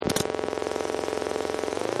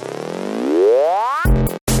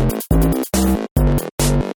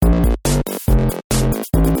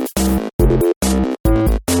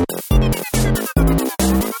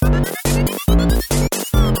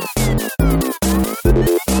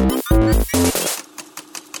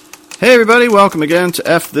Hey everybody, welcome again to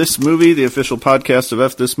F This Movie, the official podcast of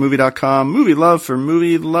FThisMovie.com, movie love for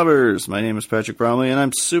movie lovers. My name is Patrick Bromley, and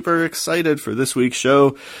I'm super excited for this week's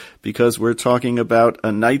show because we're talking about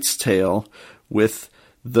A Knight's Tale with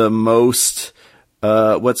the most,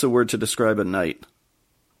 what's a word to describe a knight?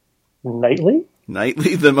 Knightly?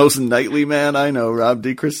 Knightly? The most knightly man I know, Rob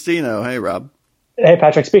DiCristino. Hey, Rob. Hey,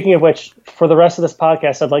 Patrick, speaking of which, for the rest of this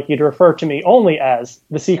podcast, I'd like you to refer to me only as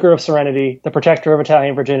the Seeker of Serenity, the Protector of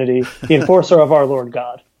Italian Virginity, the Enforcer of our Lord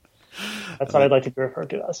God. That's what I'd like to be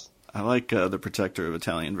referred to as. I like the Protector of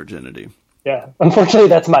Italian Virginity. Yeah, unfortunately,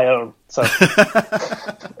 that's my own, so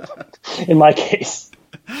in my case.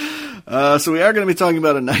 So we are going to be talking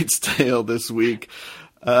about A Knight's Tale this week.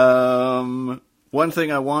 One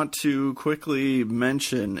thing I want to quickly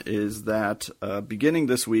mention is that beginning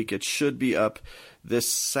this week, it should be up this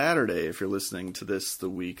Saturday, if you're listening to this the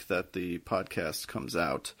week that the podcast comes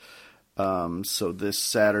out. So this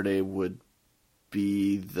Saturday would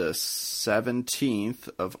be the 17th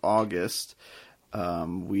of August.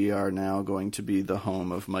 We are now going to be the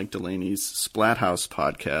home of Mike Delaney's Splathouse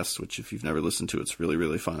podcast, which if you've never listened to, it's really,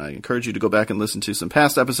 really fun. I encourage you to go back and listen to some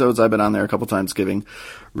past episodes. I've been on there a couple times giving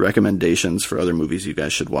recommendations for other movies you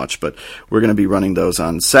guys should watch, but we're going to be running those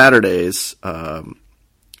on Saturdays.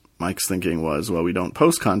 Mike's thinking was, well, we don't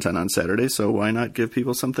post content on Saturday, so why not give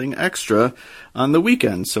people something extra on the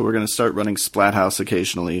weekend? So we're going to start running Splathouse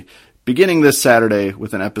occasionally, beginning this Saturday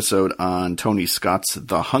with an episode on Tony Scott's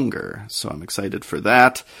The Hunger. So I'm excited for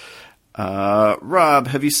that. Rob,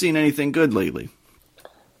 have you seen anything good lately?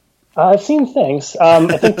 I've seen things.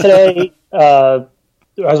 I think today, as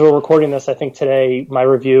we're recording this, I think today my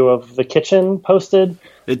review of The Kitchen posted.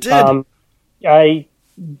 It did. I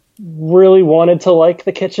really wanted to like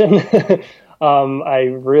The Kitchen. I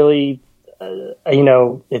really...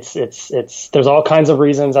 there's all kinds of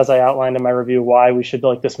reasons, as I outlined in my review, why we should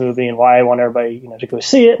like this movie and why I want everybody, to go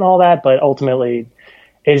see it and all that. But ultimately,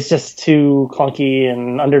 it's just too clunky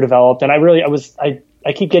and underdeveloped. And I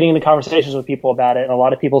keep getting into conversations with people about it, and a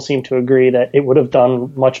lot of people seem to agree that it would have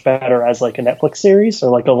done much better as like a Netflix series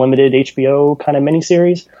or like a limited HBO kind of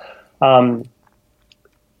miniseries.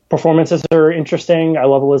 Performances are interesting. I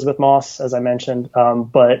love Elizabeth Moss, as I mentioned,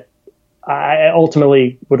 but I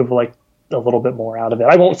ultimately would have liked a little bit more out of it.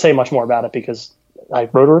 I won't say much more about it because I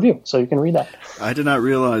wrote a review, so you can read that. I did not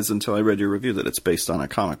realize until I read your review that it's based on a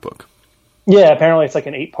comic book. Yeah, apparently it's like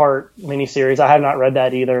an 8-part miniseries. I have not read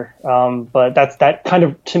that either, but that kind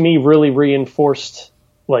of, to me, really reinforced,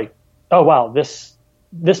 like, oh, wow, this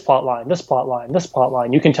plot line, this plot line, this plot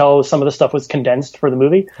line. You can tell some of the stuff was condensed for the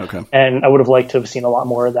movie, okay. And I would have liked to have seen a lot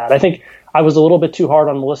more of that. I think I was a little bit too hard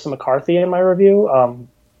on Melissa McCarthy in my review,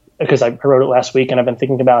 because I wrote it last week and I've been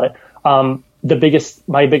thinking about it. My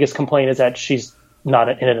biggest complaint is that she's not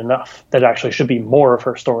in it enough. That actually should be more of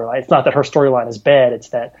her storyline. It's not that her storyline is bad. It's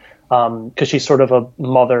that because she's sort of a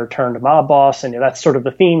mother turned mob boss, and that's sort of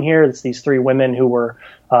the theme here. It's these 3 women who were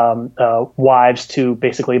wives to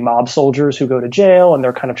basically mob soldiers who go to jail, and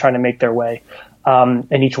they're kind of trying to make their way.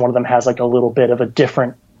 And each one of them has like a little bit of a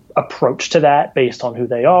different approach to that based on who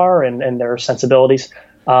they are and their sensibilities.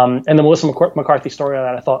 And the Melissa McCarthy storyline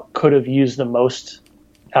that I thought could have used the most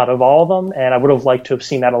out of all of them, and I would have liked to have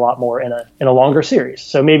seen that a lot more in a longer series.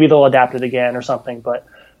 So maybe they'll adapt it again or something, but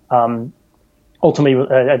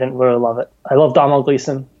ultimately I didn't really love it. I love Donald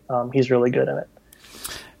Gleason. He's really good in it.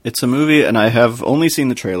 It's a movie, and I have only seen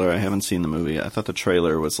the trailer. I haven't seen the movie. I thought the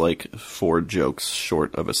trailer was like 4 jokes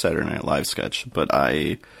short of a Saturday Night Live sketch, but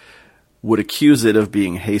I would accuse it of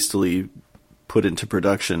being hastily put into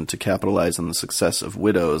production to capitalize on the success of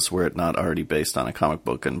Widows, were it not already based on a comic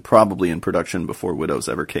book and probably in production before Widows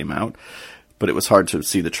ever came out. But it was hard to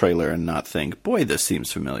see the trailer and not think, boy, this seems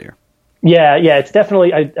familiar. Yeah, it's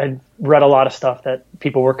definitely, I read a lot of stuff that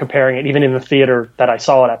people were comparing it, even in the theater that I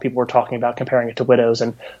saw it at, people were talking about comparing it to Widows.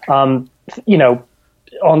 And, on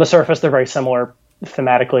the surface, they're very similar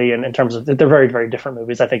thematically, and in terms of, they're very, very different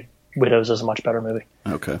movies. I think Widows is a much better movie.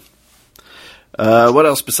 Okay. What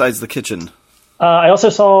else besides The Kitchen? I also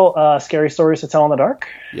saw Scary Stories to Tell in the Dark.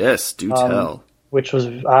 Yes, do tell. Which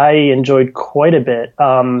I enjoyed quite a bit.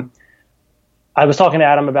 I was talking to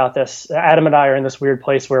Adam about this. Adam and I are in this weird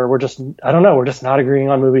place where we're just not agreeing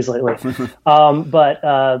on movies lately.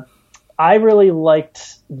 But I really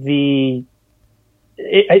liked I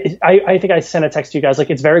think I sent a text to you guys, like,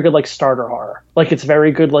 it's very good, like, starter horror. Like, it's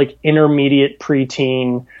very good, like, intermediate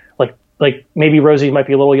preteen, like maybe Rosie might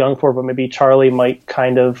be a little young for it, but maybe Charlie might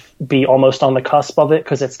kind of be almost on the cusp of it,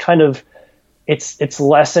 because it's kind of it's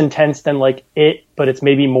less intense than like It, but it's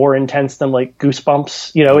maybe more intense than like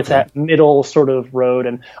Goosebumps. You know, It's that middle sort of road.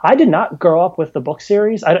 And I did not grow up with the book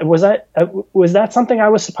series. Was that something I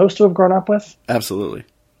was supposed to have grown up with? Absolutely.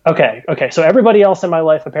 Okay. So everybody else in my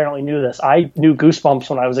life apparently knew this. I knew Goosebumps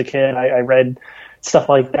when I was a kid. I read stuff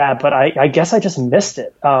like that, but I guess I just missed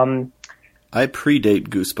it. I predate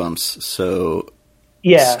Goosebumps, so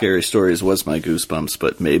Scary Stories was my Goosebumps,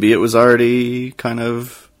 but maybe it was already kind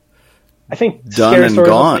of I think done Scary and Stories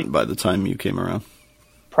gone by the time you came around.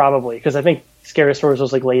 Probably, because I think Scary Stories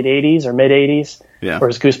was like late 80s or mid 80s,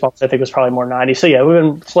 whereas Goosebumps I think was probably more 90s. So yeah, it would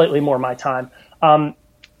have been slightly more my time.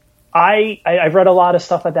 I've read a lot of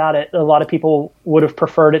stuff about it. A lot of people would have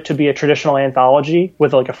preferred it to be a traditional anthology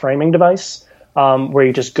with like a framing device, where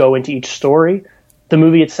you just go into each story. The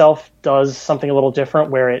movie itself does something a little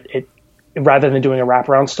different, where it rather than doing a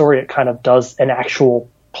wraparound story, it kind of does an actual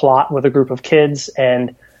plot with a group of kids,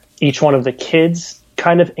 and each one of the kids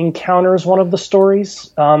kind of encounters one of the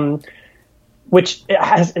stories, which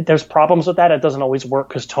there's problems with that. It doesn't always work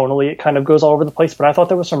because tonally it kind of goes all over the place, but I thought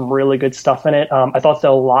there was some really good stuff in it. I thought that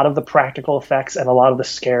a lot of the practical effects and a lot of the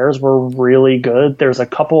scares were really good. There's a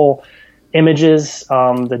couple images,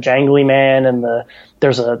 the jangly man, and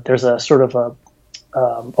there's a sort of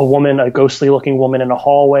a woman, a ghostly looking woman in a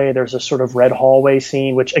hallway. There's a sort of red hallway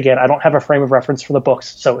scene, which again, I don't have a frame of reference for the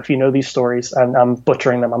books. So if you know these stories, I'm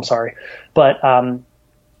butchering them, I'm sorry. But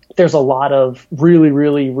there's a lot of really,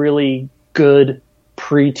 really, really good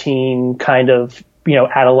preteen kind of,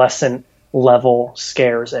 adolescent level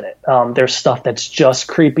scares in it. There's stuff that's just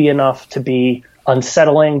creepy enough to be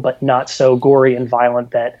unsettling, but not so gory and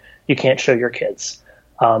violent that you can't show your kids.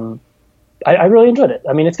 I really enjoyed it.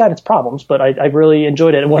 I mean, it's got its problems, but I really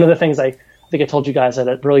enjoyed it. And one of the things I think I told you guys, at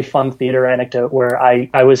a really fun theater anecdote where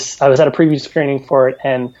I was at a preview screening for it,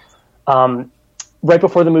 and right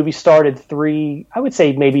before the movie started, 3, I would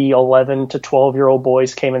say maybe 11 to 12-year-old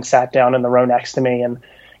boys came and sat down in the row next to me. And,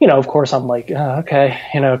 of course I'm like, oh, okay,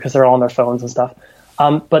 because they're all on their phones and stuff.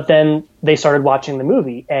 But then they started watching the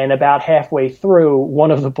movie, and about halfway through, one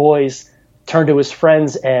of the boys turned to his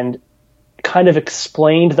friends and kind of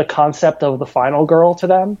explained the concept of the final girl to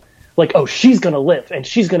them. Like, oh, she's going to live and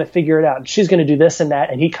she's going to figure it out and she's going to do this and that.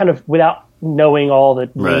 And he kind of, without knowing all the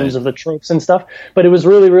names of the tropes and stuff, but it was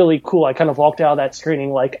really, really cool. I kind of walked out of that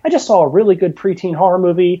screening like, I just saw a really good preteen horror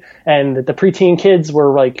movie, and the preteen kids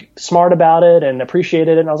were like smart about it and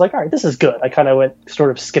appreciated it. And I was like, all right, this is good. I kind of went sort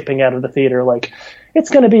of skipping out of the theater like, it's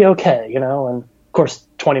going to be okay, and of course,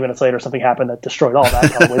 20 minutes later, something happened that destroyed all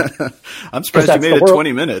that. Probably. I'm surprised you made it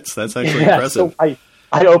 20 minutes. That's actually impressive. So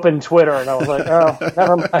I opened Twitter and I was like, oh,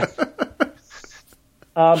 never mind.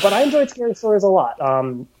 But I enjoyed Scary Stories a lot.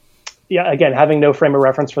 Again, having no frame of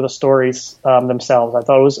reference for the stories themselves, I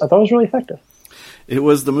thought it was really effective. It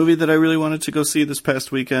was the movie that I really wanted to go see this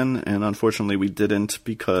past weekend, and unfortunately we didn't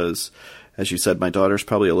because, as you said, my daughter's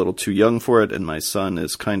probably a little too young for it, and my son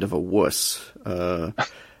is kind of a wuss.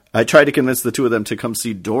 I tried to convince the two of them to come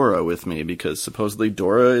see Dora with me because supposedly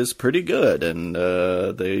Dora is pretty good, and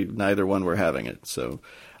neither one were having it. So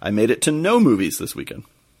I made it to no movies this weekend.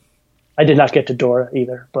 I did not get to Dora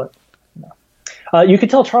either, but no. You could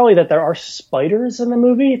tell, Charlie, that there are spiders in the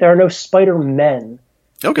movie. There are no Spider-Men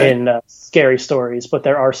in Scary Stories, but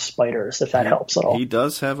there are spiders, if that helps at all. He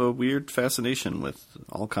does have a weird fascination with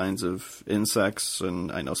all kinds of insects,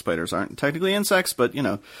 and I know spiders aren't technically insects, but,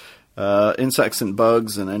 insects and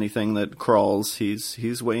bugs and anything that crawls,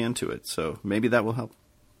 he's way into it. So maybe that will help.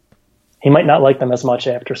 He might not like them as much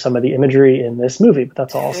after some of the imagery in this movie, but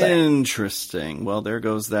that's all I'll say. Interesting. Well, there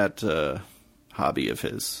goes that hobby of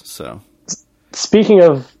his. So, speaking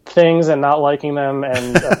of things and not liking them,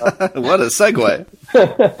 and what a segue!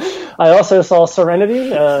 I also saw Serenity,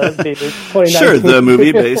 the 2019. Sure, the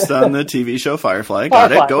movie based on the TV show Firefly.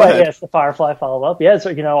 Got it. Go ahead. Yes, the Firefly follow-up. Yeah,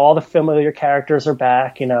 so all the familiar characters are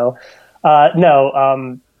back. The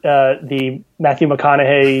Matthew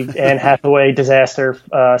McConaughey and Hathaway disaster.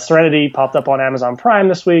 Serenity popped up on Amazon Prime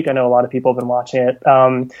this week. I know a lot of people have been watching it.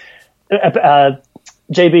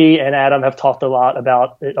 JB and Adam have talked a lot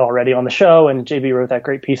about it already on the show, and JB wrote that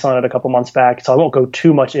great piece on it a couple months back, so I won't go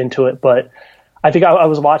too much into it, but I think I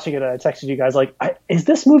was watching it and I texted you guys like, is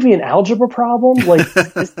this movie an algebra problem? Like,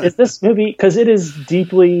 is this movie, because it is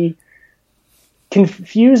deeply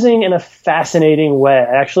confusing in a fascinating way.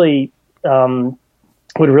 I actually would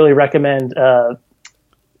really recommend,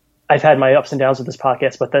 I've had my ups and downs with this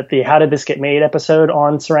podcast, but that the How Did This Get Made episode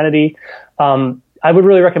on Serenity, I would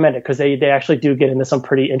really recommend it because they actually do get into some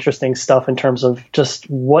pretty interesting stuff in terms of just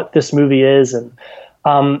what this movie is. And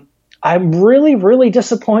I'm really, really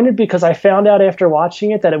disappointed because I found out after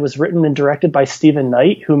watching it that it was written and directed by Stephen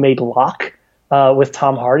Knight, who made Locke, with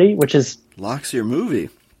Tom Hardy, which is Locke's your movie.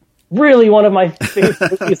 Really one of my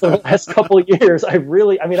favorite movies of the last couple of years. I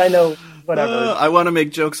know whatever. I want to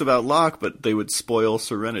make jokes about Locke, but they would spoil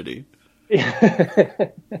Serenity. Did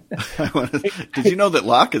you know that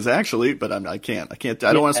Locke is actually? But I can't. I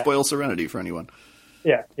don't want to spoil Serenity for anyone.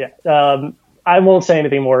 Yeah. I won't say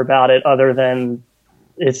anything more about it other than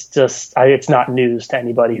it's not news to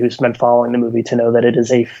anybody who's been following the movie to know that it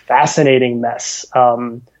is a fascinating mess.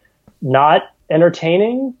 Not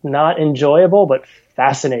entertaining, not enjoyable, but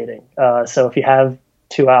fascinating. So if you have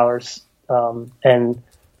 2 hours and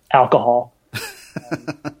alcohol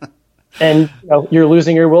and you're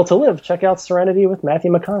losing your will to live, check out Serenity with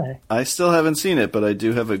Matthew McConaughey. I still haven't seen it, but I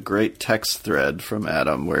do have a great text thread from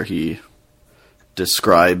Adam where he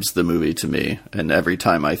describes the movie to me, and every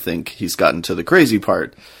time I think he's gotten to the crazy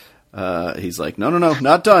part, he's like, no,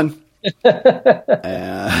 not done.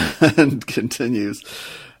 And continues.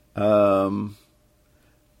 A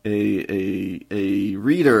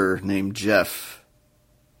reader named Jeff,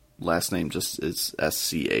 last name just is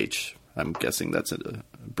SCH, I'm guessing that's an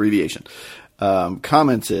abbreviation,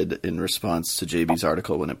 commented in response to JB's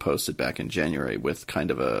article when it posted back in January with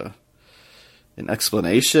kind of an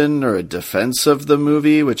explanation or a defense of the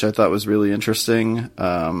movie, which I thought was really interesting.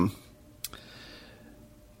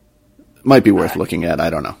 Might be worth looking at. I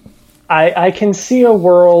don't know. I can see a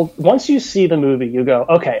world, once you see the movie, you go,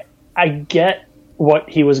 okay, I get what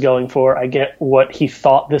he was going for. I get what he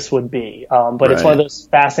thought this would be. But It's one of those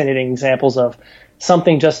fascinating examples of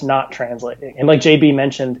something just not translating. And like JB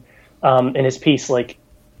mentioned in his piece, like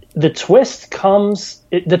the twist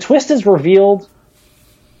is revealed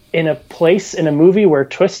in a place in a movie where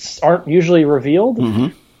twists aren't usually revealed. Mm-hmm.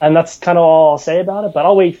 And that's kind of all I'll say about it, but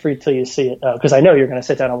I'll wait for you till you see it, because I know you're going to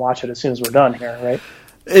sit down and watch it as soon as we're done here, right?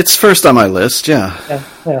 It's first on my list, yeah.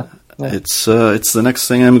 Yeah. It's the next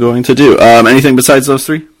thing I'm going to do. Anything besides those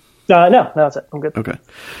three? No, that's it. I'm good. Okay.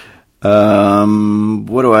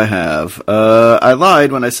 What do I have? I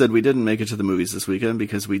lied when I said we didn't make it to the movies this weekend,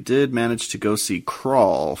 because we did manage to go see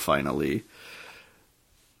Crawl, finally.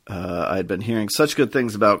 I had been hearing such good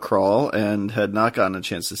things about Crawl and had not gotten a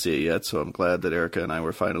chance to see it yet, so I'm glad that Erica and I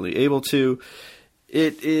were finally able to.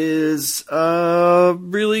 It is a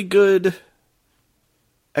really good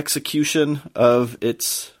execution of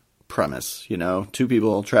its premise. 2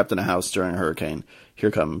 people trapped in a house during a hurricane.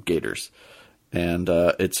 Here come gators. And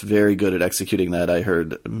it's very good at executing that. I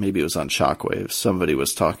heard, maybe it was on Shockwave, somebody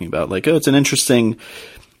was talking about, it's an interesting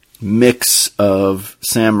mix of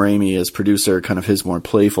Sam Raimi as producer, kind of his more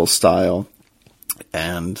playful style,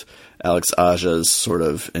 and Alex Aja's sort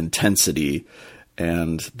of intensity.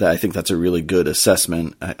 And I think that's a really good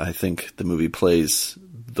assessment. I think the movie plays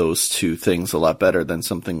those two things a lot better than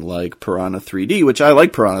something like Piranha 3D, which I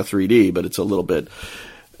like Piranha 3D, but it's a little bit...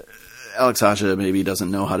 Alex Aja maybe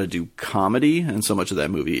doesn't know how to do comedy, and so much of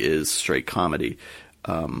that movie is straight comedy.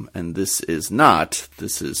 And this is not.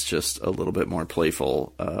 This is just a little bit more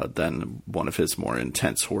playful than one of his more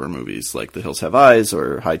intense horror movies, like The Hills Have Eyes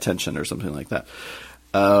or High Tension or something like that.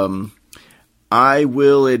 I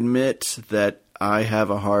will admit that I have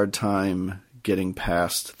a hard time getting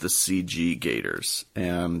past the CG gators.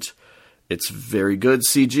 And it's very good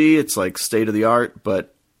CG. It's like state of the art,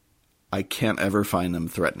 but I can't ever find them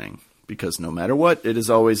threatening, because no matter what, it is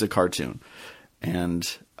always a cartoon. And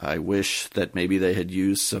I wish that maybe they had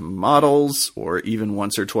used some models, or even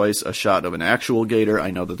once or twice a shot of an actual gator.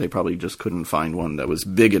 I know that they probably just couldn't find one that was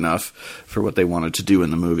big enough for what they wanted to do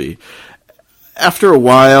in the movie. After a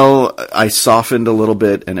while, I softened a little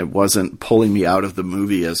bit, and it wasn't pulling me out of the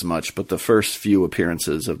movie as much. But the first few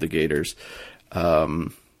appearances of the gators,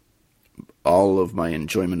 all of my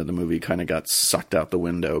enjoyment of the movie kind of got sucked out the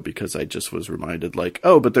window, because I just was reminded,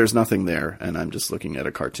 but there's nothing there, and I'm just looking at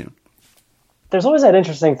a cartoon. There's always that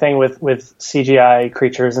interesting thing with CGI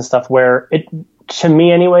creatures and stuff where to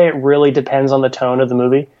me anyway, it really depends on the tone of the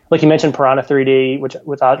movie. Like you mentioned Piranha 3D,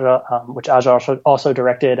 which Aja also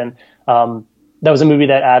directed. And that was a movie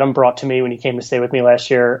that Adam brought to me when he came to stay with me last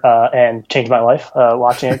year and changed my life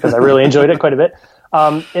watching it, because I really enjoyed it quite a bit.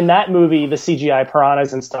 In that movie, the CGI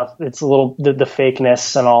piranhas and stuff, it's a little, the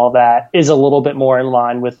fakeness and all of that is a little bit more in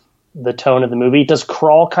line with the tone of the movie. Does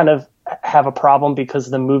Crawl kind of have a problem because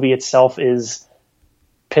the movie itself is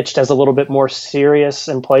pitched as a little bit more serious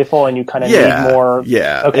and playful, and you kind of need more?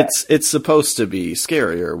 Yeah, okay. It's supposed to be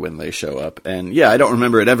scarier when they show up. And yeah, I don't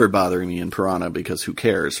remember it ever bothering me in Piranha, because who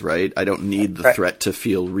cares, right? I don't need the threat to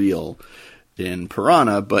feel real in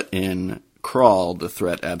Piranha, but in Crawl, the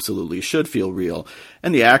threat absolutely should feel real.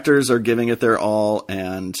 And the actors are giving it their all,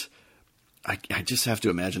 and I just have to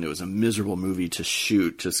imagine it was a miserable movie to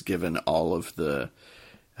shoot, just given all of the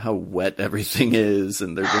how wet everything is,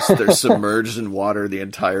 and they're submerged in water the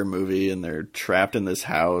entire movie, and they're trapped in this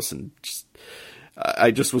house, and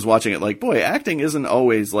I just was watching it like, boy, acting isn't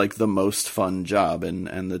always like the most fun job,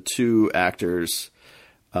 and the two actors,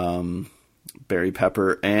 Barry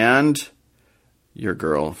Pepper and your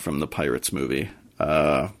girl from the Pirates movie,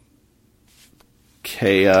 Kaya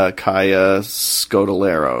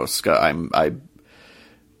Scodelario. I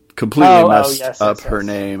completely messed up her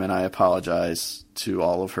name, and I apologize to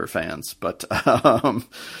all of her fans. But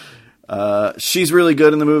she's really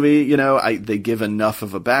good in the movie. You know, they give enough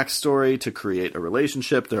of a backstory to create a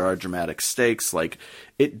relationship. There are dramatic stakes. Like,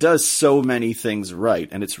 it does so many things right,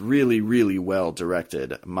 and it's really, really well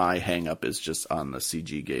directed. My hang-up is just on the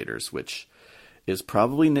CG gators, which is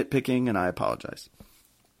probably nitpicking, and I apologize.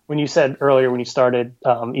 When you said earlier, when you started,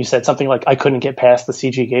 you said something like, I couldn't get past the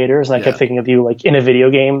CG gators, and I kept thinking of you like in a video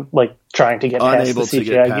game, like trying to get past the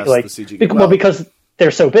CGI. Well, because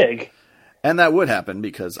they're so big. And that would happen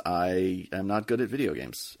because I am not good at video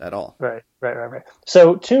games at all. Right.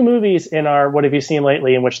 So 2 movies in our What Have You Seen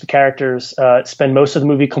Lately in which the characters spend most of the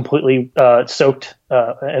movie completely soaked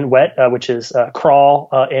and wet, which is Crawl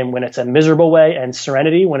in when it's a miserable way, and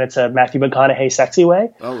Serenity when it's a Matthew McConaughey sexy way.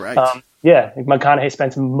 Oh, right. McConaughey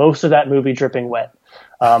spends most of that movie dripping wet.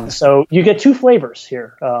 So you get 2 flavors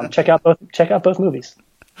here. Check out both movies.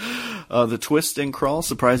 The twist in Crawl,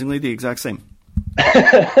 surprisingly, the exact same.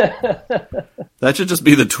 That should just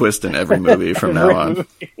be the twist in every movie from now on.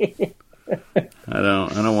 I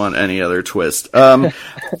don't want any other twist. I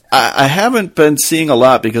haven't been seeing a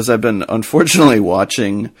lot because I've been unfortunately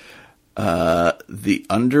watching the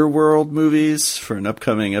Underworld movies for an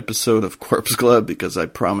upcoming episode of Corpse Club because I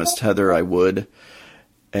promised Heather I would,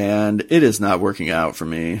 and it is not working out for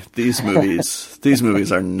me. These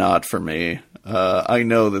movies are not for me. I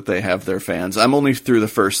know that they have their fans. I'm only through the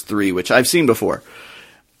first 3, which I've seen before.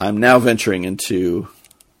 I'm now venturing into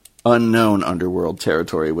unknown Underworld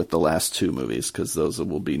territory with the last 2 movies because those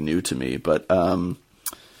will be new to me. But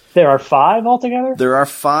there are 5 altogether? There are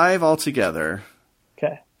 5 altogether.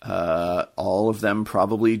 Okay. All of them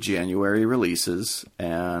probably January releases.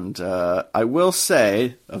 And I will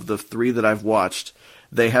say, of the 3 that I've watched,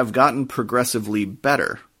 they have gotten progressively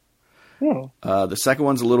better. The second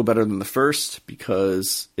one's a little better than the first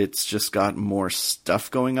because it's just got more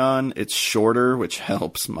stuff going on. It's shorter, which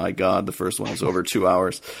helps. My God, the first one was over 2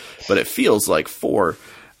 hours, but it feels like 4.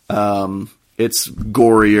 It's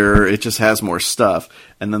gorier. It just has more stuff.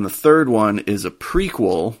 And then the third one is a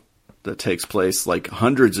prequel that takes place like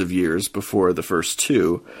hundreds of years before the first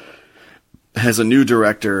 2, has a new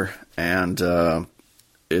director, and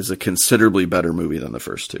is a considerably better movie than the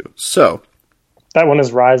first 2. So that one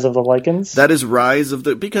is Rise of the Lycans? That is Rise of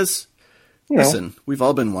the... Because, listen, we've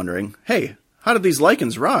all been wondering, hey, how did these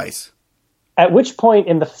Lycans rise? At which point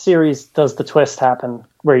in the series does the twist happen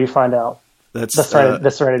where you find out? That's the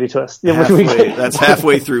Serenity twist. That's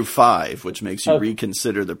halfway through 5, which makes you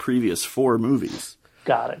reconsider the previous 4 movies.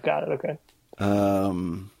 Got it, okay.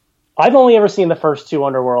 I've only ever seen the first 2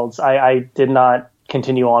 Underworlds. I did not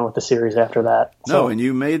continue on with the series after that. So. No, and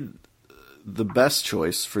you made the best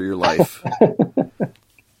choice for your life.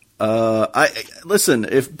 Listen,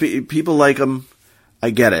 if people like them, I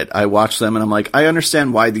get it. I watch them and I'm like, I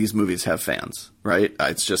understand why these movies have fans, right?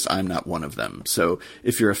 It's just, I'm not one of them. So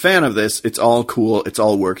if you're a fan of this, it's all cool. It's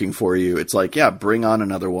all working for you. It's like, yeah, bring on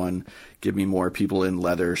another one. Give me more people in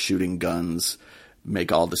leather shooting guns.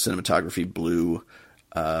 Make all the cinematography blue.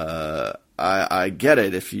 I get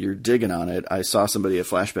it if you're digging on it. I saw somebody at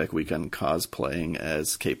Flashback Weekend cosplaying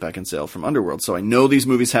as Kate Beckinsale from Underworld, so I know these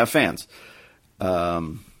movies have fans.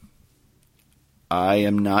 I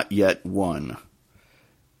am not yet one,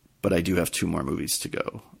 but I do have 2 more movies to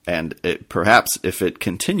go. And perhaps if it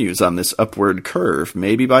continues on this upward curve,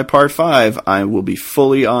 maybe by part 5, I will be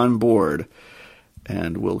fully on board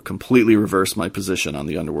and will completely reverse my position on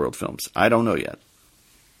the Underworld films. I don't know yet.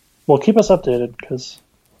 Well, keep us updated, because...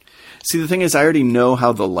 See, the thing is, I already know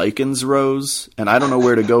how the Lycans rose, and I don't know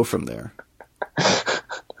where to go from there.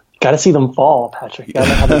 Got to see them fall, Patrick. You got to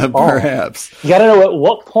know how they fall. Perhaps. You got to know at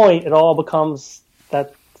what point it all becomes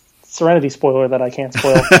that Serenity spoiler that I can't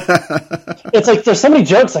spoil. It's like there's so many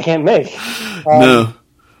jokes I can't make. No.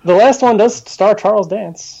 The last one does star Charles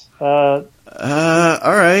Dance. All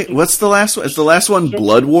right. What's the last one? Is the last one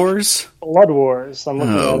Blood Wars? Blood Wars. I'm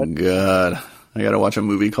looking at it. Oh, God. I gotta watch a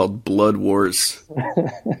movie called Blood Wars.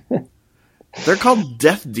 They're called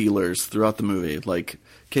death dealers throughout the movie. Like,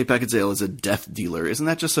 Kate Beckinsale is a death dealer. Isn't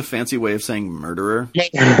that just a fancy way of saying murderer?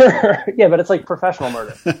 Yeah, but it's like professional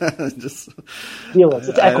murder. Just dealers.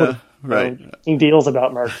 It's equity. Right. He deals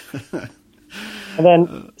about murder. And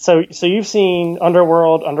then, so you've seen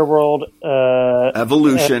Underworld,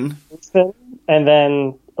 Evolution, and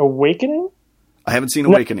then Awakening? I haven't seen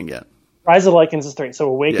Awakening yet. Rise of the Lycans is 3. So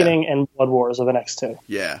Awakening and Blood Wars are the next 2.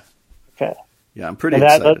 Yeah. Okay. Yeah, I'm pretty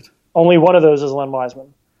excited. Only one of those is Len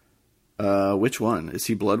Wiseman. Which one? Is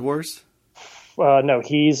he Blood Wars? No,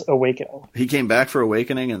 he's Awakening. He came back for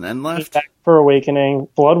Awakening and then left? He's back for Awakening.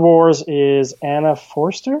 Blood Wars is Anna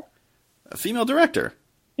Forster? A female director?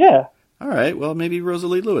 Yeah. All right, well, maybe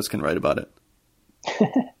Rosalie Lewis can write about it.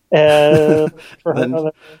 Then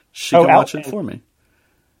she can watch it for me.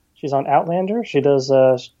 She's on Outlander. She does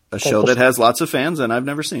a show that has lots of fans and I've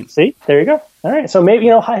never seen. See, there you go. All right, so maybe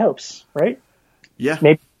high hopes, right? Yeah.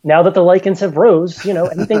 Maybe now that the Lycans have rose,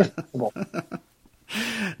 anything is possible.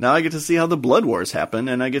 Now I get to see how the Blood Wars happen,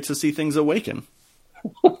 and I get to see things awaken.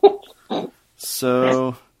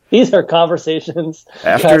 So these are conversations.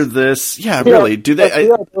 After this, really, do they?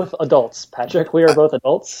 We are both adults, Patrick. We are both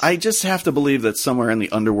adults. I just have to believe that somewhere in the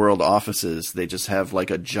Underworld offices, they just have like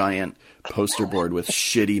a giant poster board with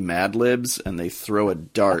shitty Mad Libs, and they throw a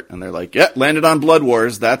dart, and they're like, "Yeah, landed on Blood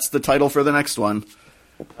Wars. That's the title for the next one."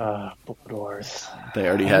 Blood Wars. They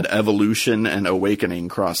already had Evolution and Awakening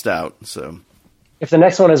crossed out, so. If the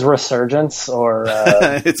next one is Resurgence or...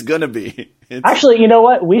 it's going to be. Actually, you know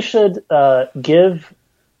what? We should give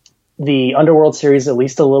the Underworld series at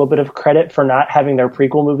least a little bit of credit for not having their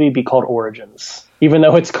prequel movie be called Origins, even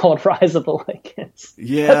though it's called Rise of the Lycans.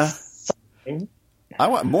 Yeah. I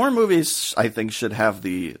want more movies, I think, should have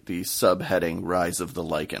the subheading Rise of the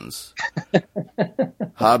Lycans.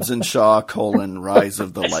 Hobbs and Shaw, Rise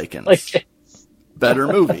of the Lycans. Better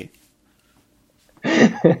movie.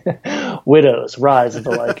 Widows, Rise of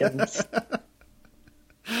the Lycans.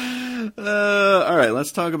 All right,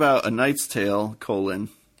 let's talk about A Knight's Tale,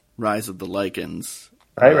 Rise of the Lycans.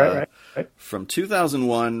 Right. From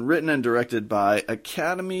 2001, written and directed by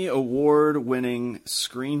Academy Award-winning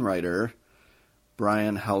screenwriter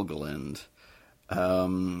Brian Helgeland.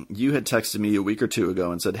 You had texted me a week or two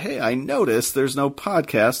ago and said, "Hey, I noticed there's no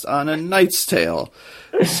podcast on A Knight's Tale."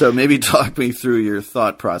 So maybe talk me through your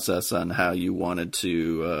thought process on how you wanted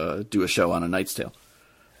to do a show on A Knight's Tale.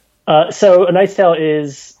 So A Knight's Tale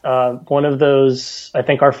is one of those, I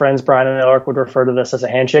think our friends Brian and Eric would refer to this as a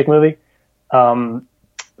handshake movie.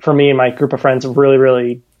 For me and my group of friends, really,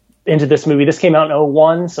 really into this movie. This came out in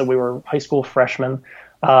 2001, so we were high school freshmen.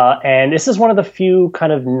 And this is one of the few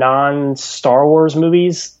kind of non-Star Wars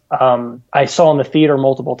movies I saw in the theater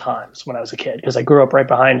multiple times when I was a kid, because I grew up right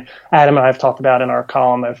behind, Adam and I have talked about in our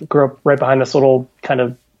column, I grew up right behind this little kind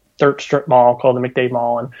of dirt strip mall called the McDade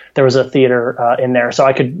Mall, and there was a theater in there. So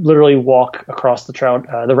I could literally walk across the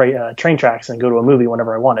train tracks and go to a movie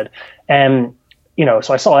whenever I wanted. And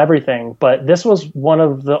so I saw everything, but this was one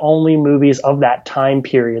of the only movies of that time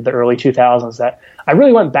period, the early 2000s, that I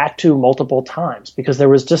really went back to multiple times, because there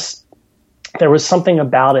was something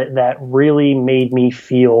about it that really made me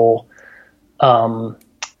feel, it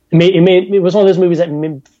was one of those movies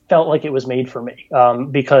that felt like it was made for me,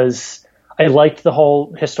 because I liked the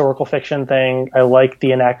whole historical fiction thing. I liked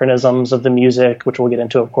the anachronisms of the music, which we'll get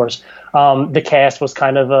into, of course. The cast was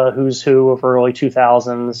kind of a who's who of early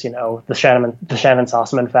 2000s, the Shannon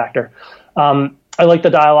Sossamon factor. I liked the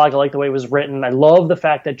dialogue. I liked the way it was written. I love the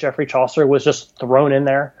fact that Geoffrey Chaucer was just thrown in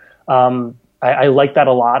there. I liked that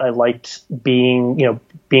a lot. I liked being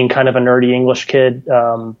kind of a nerdy English kid,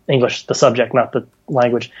 English, the subject, not the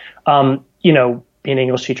language. Being an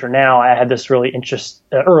English teacher now, I had this really interest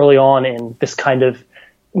early on in this kind of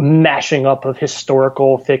mashing up of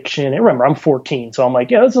historical fiction. And remember, I'm 14, so I'm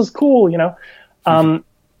like, yeah, this is cool,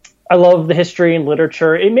 I love the history and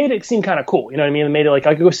literature. It made it seem kind of cool, you know what I mean? It made it like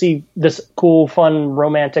I could go see this cool, fun,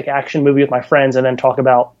 romantic action movie with my friends and then talk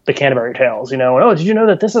about the Canterbury Tales, and, oh, did you know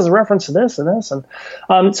that this is a reference to this and this? And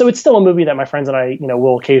so it's still a movie that my friends and I,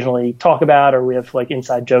 will occasionally talk about, or we have like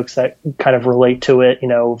inside jokes that kind of relate to it.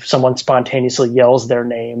 If someone spontaneously yells their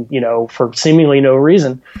name, for seemingly no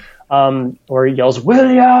reason, or yells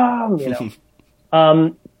William,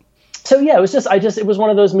 So yeah, it was one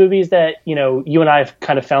of those movies that, you and I have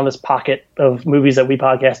kind of found this pocket of movies that we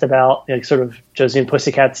podcast about, like sort of Josie and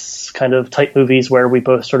Pussycats kind of type movies where we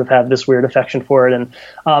both sort of have this weird affection for it. And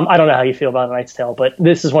I don't know how you feel about A Knight's Tale, but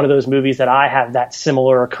this is one of those movies that I have that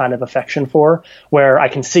similar kind of affection for, where I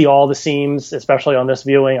can see all the seams, especially on this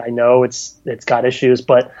viewing. I know it's got issues,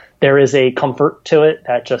 but there is a comfort to it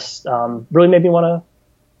that just really made me want to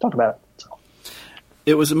talk about it.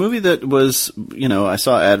 It was a movie that was, I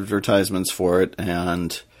saw advertisements for it,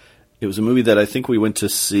 and it was a movie that I think we went to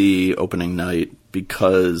see opening night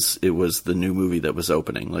because it was the new movie that was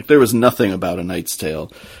opening. Like, there was nothing about A Knight's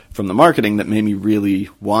Tale from the marketing that made me really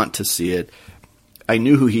want to see it. I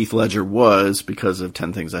knew who Heath Ledger was because of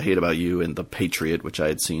 10 Things I Hate About You and The Patriot, which I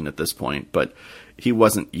had seen at this point, but he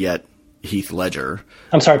wasn't yet Heath Ledger.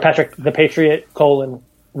 I'm sorry, Patrick, The Patriot,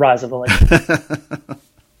 Rise of the Lycans.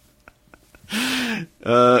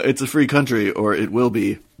 It's a free country, or it will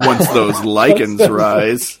be once those lichens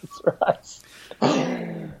rise.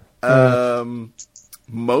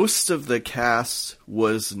 Most of the cast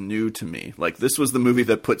was new to me. Like, this was the movie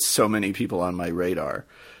that put so many people on my radar.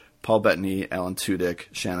 Paul Bettany, Alan Tudyk,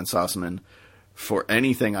 Shannon Sossamon. For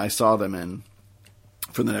anything I saw them in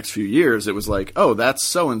for the next few years, it was like, oh, that's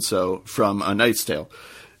so-and-so from A Knight's Tale.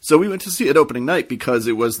 So we went to see it opening night because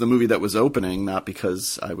it was the movie that was opening, not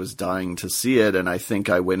because I was dying to see it. And I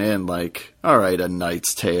think I went in like, all right, A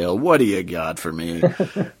Knight's Tale, what do you got for me?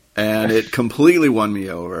 And it completely won me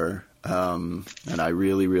over. And I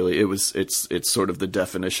really, it's sort of the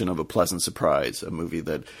definition of a pleasant surprise, a movie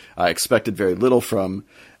that I expected very little from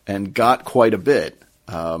and got quite a bit.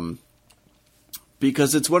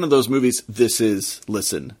 Because it's one of those movies, this is,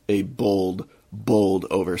 listen, a bold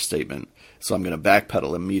overstatement. So I'm going to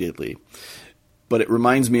backpedal immediately. But it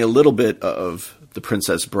reminds me a little bit of The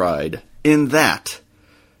Princess Bride in that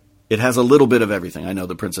it has a little bit of everything. I know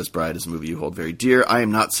The Princess Bride is a movie you hold very dear. I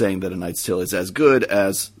am not saying that A Knight's Tale is as good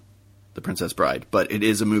as The Princess Bride, but it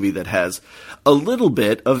is a movie that has a little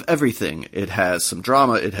bit of everything. It has some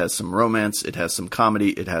drama, it has some romance, it has some comedy,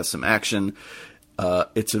 it has some action.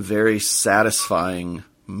 It's a very satisfying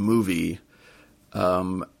movie.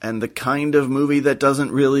 And the kind of movie that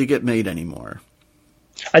doesn't really get made anymore.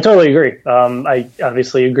 I totally agree. I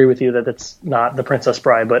obviously agree with you that it's not The Princess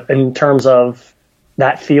Bride, but in terms of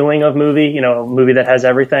that feeling of movie, a movie that has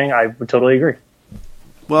everything, I would totally agree.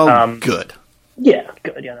 Well, good. Yeah,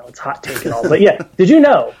 good. It's hot take and all. But yeah, did you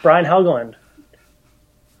know Brian Helgeland?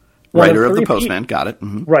 Writer of The Postman, got it.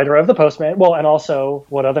 Mm-hmm. Writer of The Postman. Well, and also,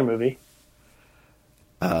 what other movie?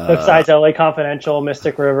 Besides L.A. Confidential,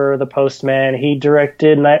 Mystic River, The Postman, he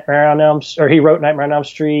directed Nightmare on Elm, or he wrote Nightmare on Elm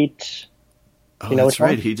Street. Oh, that's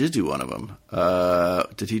right. He did do one of them.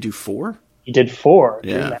 Did he do 4? He did 4.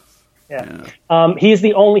 Yeah. He's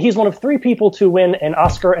one of 3 people to win an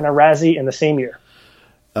Oscar and a Razzie in the same year.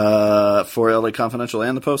 For L.A. Confidential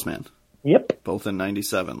and The Postman. Yep. Both in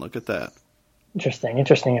 97. Look at that. Interesting.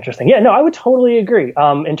 Yeah, no, I would totally agree.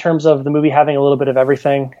 In terms of the movie having a little bit of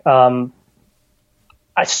everything,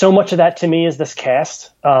 so much of that to me is this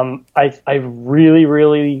cast. I really,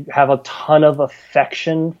 really have a ton of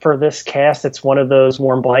affection for this cast. It's one of those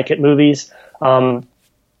warm blanket movies. Shannon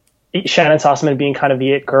Sossamon being kind of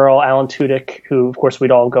the it girl, Alan Tudyk, who of course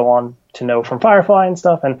we'd all go on to know from Firefly and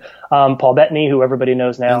stuff, and Paul Bettany, who everybody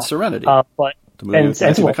knows now, and Serenity. Right.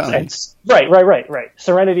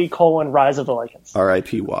 Serenity: Rise of the Lycans.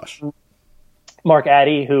 R.I.P. Wash. Mark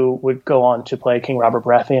Addy, who would go on to play King Robert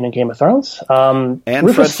Baratheon in Game of Thrones. And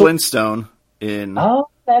Rufus Fred Flintstone in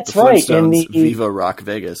that's right. In the Viva Rock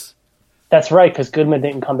Vegas. That's right, because Goodman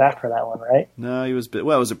didn't come back for that one, right? No, he was it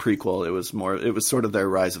was a prequel. It was sort of their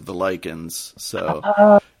Rise of the Lycans.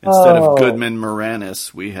 So instead of Goodman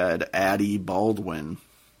Moranis, we had Addy Baldwin.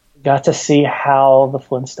 Got to see how the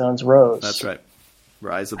Flintstones rose. That's right.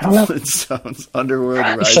 Rise of the Flintstones. Underworld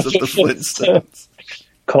Rise of the Flintstones. :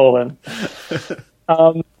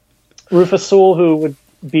 Rufus Sewell, who would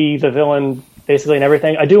be the villain basically in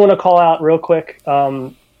everything. I do want to call out real quick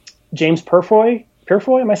James Purefoy.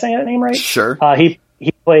 Purefoy, am I saying that name right? Sure. He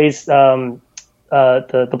plays the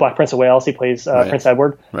Black Prince of Wales. He plays Prince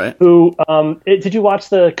Edward. Right. Who did you watch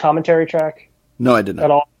the commentary track? No, I did not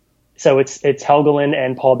at all. So it's Helgeland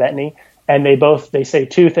and Paul Bettany. And they say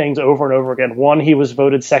 2 things over and over again. 1, he was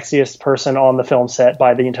voted sexiest person on the film set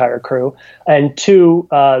by the entire crew. And 2,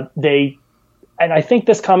 and I think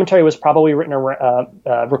this commentary was probably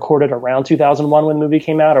recorded around 2001 when the movie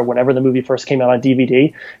came out, or whenever the movie first came out on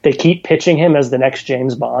DVD. They keep pitching him as the next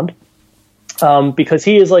James Bond. Because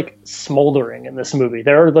he is like smoldering in this movie.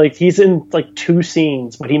 He's in like 2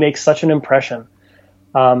 scenes, but he makes such an impression.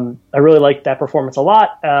 I really like that performance a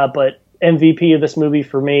lot, but MVP of this movie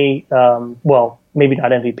for me, well, maybe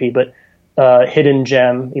not MVP, but hidden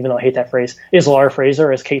gem, even though I hate that phrase, is Laura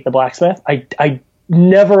Fraser as Kate the Blacksmith. I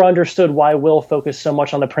never understood why Will focused so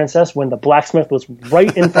much on the princess when the blacksmith was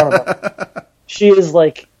right in front of her. She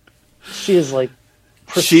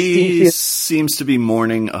seems to be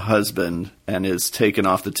mourning a husband and is taken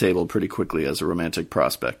off the table pretty quickly as a romantic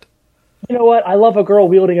prospect. You know what? I love a girl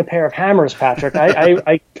wielding a pair of hammers, Patrick.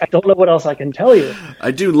 I don't know what else I can tell you.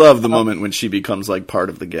 I do love the moment when she becomes like part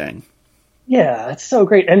of the gang. Yeah, it's so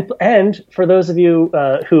great. And for those of you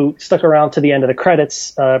who stuck around to the end of the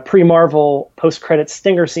credits, pre-Marvel post-credits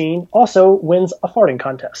stinger scene also wins a farting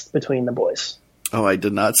contest between the boys. Oh, I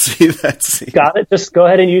did not see that scene. Got it? Just go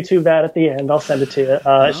ahead and YouTube that at the end. I'll send it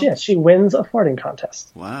to you. She wins a farting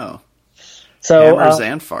contest. Wow. So Hammers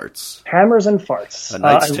and farts. Hammers and farts. A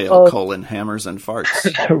Knight's Tale, hammers and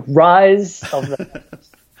farts. Rise of the...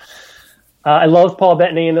 I love Paul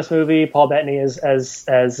Bettany in this movie. Paul Bettany as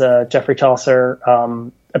Geoffrey Chaucer.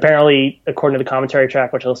 Apparently, according to the commentary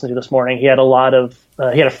track, which I listened to this morning, he had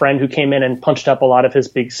a friend who came in and punched up a lot of his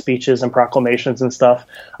big speeches and proclamations and stuff.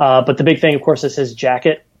 But the big thing, of course, is his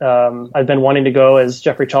jacket. I've been wanting to go as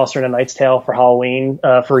Geoffrey Chaucer in A Knight's Tale for Halloween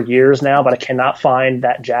for years now, but I cannot find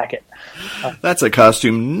that jacket. That's a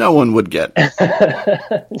costume no one would get.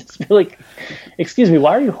 It's really, excuse me,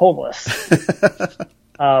 why are you homeless? But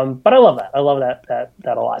I love that. I love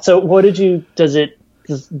that a lot. So what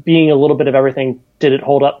being a little bit of everything, did it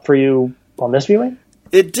hold up for you on this viewing?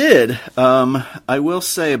 It did. I will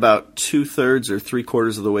say about 2/3 or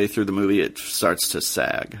 3/4 of the way through the movie, it starts to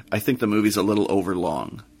sag. I think the movie's a little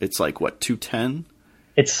overlong. It's like, 2:10?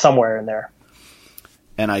 It's somewhere in there.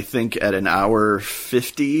 And I think at an hour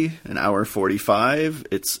 50, an hour 45,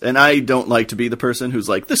 and I don't like to be the person who's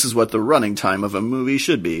like, this is what the running time of a movie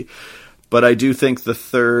should be. But I do think the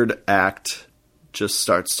third act just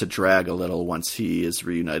starts to drag a little once he is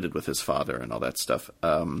reunited with his father and all that stuff.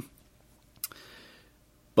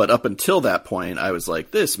 But up until that point, I was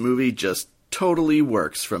like, this movie just totally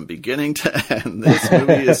works from beginning to end. This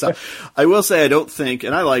movie is... I will say I don't think...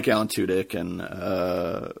 And I like Alan Tudyk and,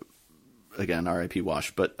 again, R.I.P.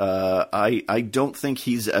 Wash. But I don't think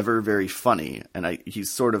he's ever very funny. And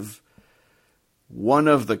he's sort of one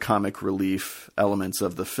of the comic relief elements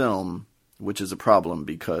of the film, which is a problem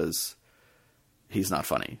because... he's not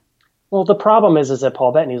funny. Well, the problem is that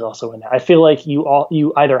Paul Bettany's also in there. I feel like you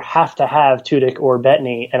either have to have Tudyk or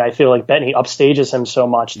Bettany, and I feel like Bettany upstages him so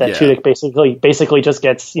much that Tudyk basically just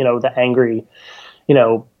gets, the angry,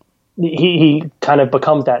 he kind of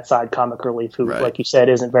becomes that side comic relief who, like you said,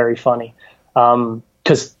 isn't very funny.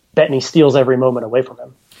 Because Bettany steals every moment away from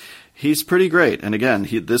him. He's pretty great. And again,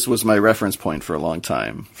 this was my reference point for a long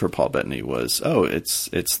time for Paul Bettany was,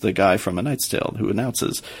 it's the guy from A Knight's Tale who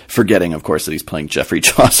announces, forgetting, of course, that he's playing Geoffrey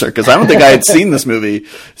Chaucer, because I don't think I had seen this movie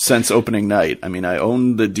since opening night. I mean, I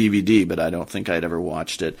owned the DVD, but I don't think I'd ever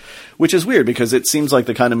watched it, which is weird because it seems like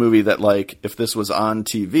the kind of movie that, like, if this was on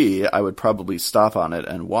TV, I would probably stop on it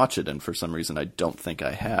and watch it, and for some reason I don't think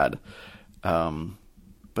I had.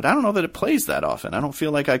 But I don't know that it plays that often. I don't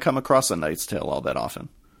feel like I come across A Knight's Tale all that often.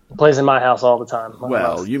 It plays in my house all the time.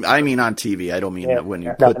 Well, I mean on TV. I don't mean when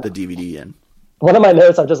you put the DVD in. One of my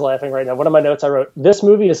notes, I'm just laughing right now. One of my notes I wrote, this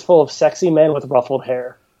movie is full of sexy men with ruffled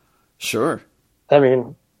hair. Sure. I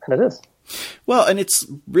mean, and it is. Well, and it's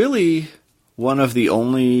really one of the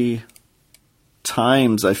only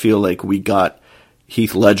times I feel like we got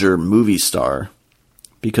Heath Ledger movie star,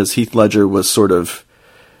 because Heath Ledger was sort of,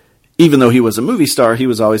 even though he was a movie star, he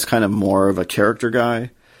was always kind of more of a character guy.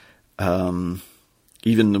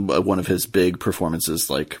 Even one of his big performances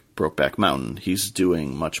like Brokeback Mountain, he's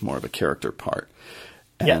doing much more of a character part.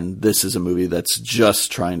 And this is a movie that's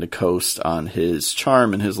just trying to coast on his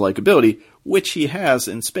charm and his likability, which he has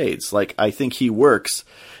in spades. Like, I think he works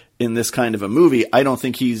in this kind of a movie. I don't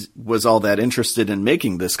think he was all that interested in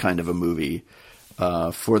making this kind of a movie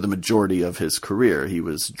for the majority of his career. He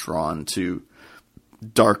was drawn to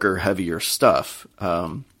darker, heavier stuff.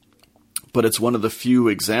 But it's one of the few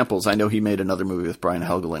examples. I know he made another movie with Brian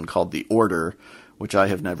Helgeland called The Order, which I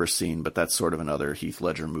have never seen, but that's sort of another Heath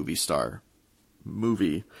Ledger movie star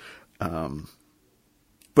movie.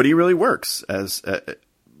 But he really works as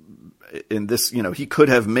in this, he could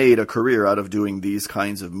have made a career out of doing these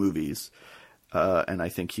kinds of movies. And I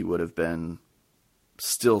think he would have been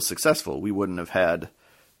still successful. We wouldn't have had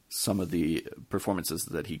some of the performances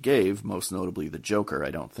that he gave, most notably the Joker,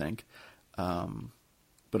 I don't think.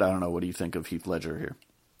 But I don't know. What do you think of Heath Ledger here?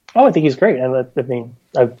 Oh, I think he's great. And I mean,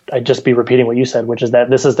 I'd just be repeating what you said, which is that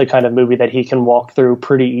this is the kind of movie that he can walk through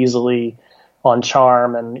pretty easily on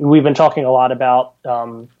charm. And we've been talking a lot about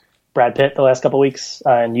Brad Pitt the last couple of weeks.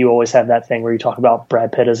 And you always have that thing where you talk about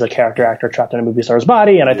Brad Pitt as a character actor trapped in a movie star's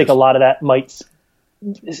body. And I think a lot of that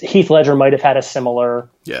Heath Ledger might have had a similar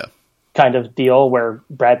kind of deal where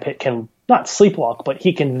Brad Pitt can not sleepwalk, but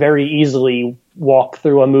he can very easily walk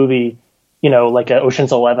through a movie, like a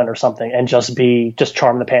Ocean's 11 or something, and just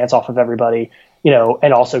charm the pants off of everybody,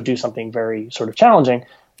 and also do something very sort of challenging.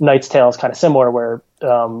 Knight's Tale is kind of similar, where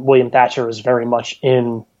William Thatcher is very much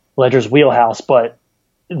in Ledger's wheelhouse, but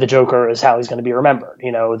the Joker is how he's going to be remembered.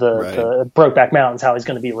 The Brokeback Mountain is how he's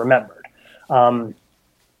going to be remembered.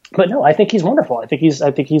 But no, I think he's wonderful. I think he's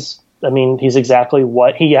exactly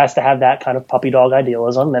what he has to have, that kind of puppy dog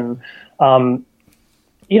idealism. And,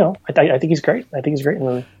 I think he's great. I think he's great in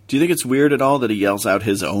the movie. Do you think it's weird at all that he yells out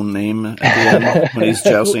his own name at the end when he's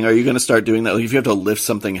jousting? Are you going to start doing that? Like, if you have to lift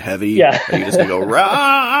something heavy, are you just going to go,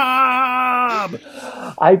 Rob?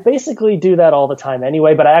 I basically do that all the time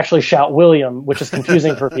anyway, but I actually shout William, which is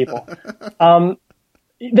confusing for people. I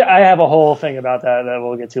have a whole thing about that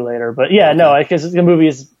we'll get to later. But yeah, no, because the movie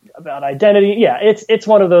is about identity. Yeah, it's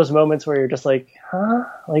one of those moments where you're just like, huh?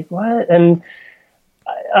 Like, what? And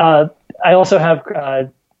I also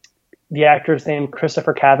have the actor's name,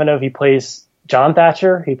 Christopher Cavanaugh. He plays John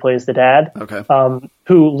Thatcher. He plays the dad,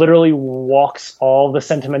 who literally walks all the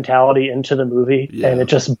sentimentality into the movie, and it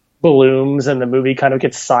just balloons, and the movie kind of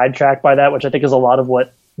gets sidetracked by that, which I think is a lot of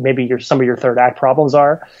what maybe some of your third act problems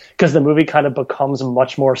are, because the movie kind of becomes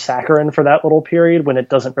much more saccharine for that little period when it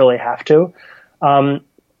doesn't really have to.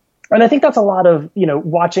 And I think that's a lot of,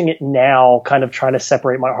 watching it now, kind of trying to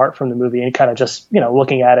separate my heart from the movie and kind of just,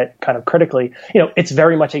 looking at it kind of critically. It's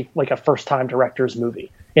very much like a first-time director's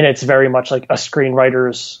movie. And it's very much like a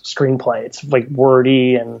screenwriter's screenplay. It's like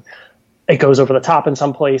wordy, and it goes over the top in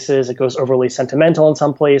some places. It goes overly sentimental in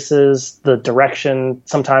some places. The direction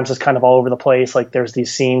sometimes is kind of all over the place. Like, there's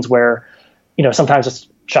these scenes where, sometimes it's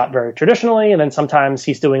shot very traditionally, and then sometimes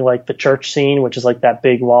he's doing like the church scene, which is like that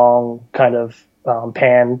big, long kind of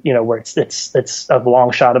pan, where it's a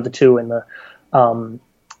long shot of the two in the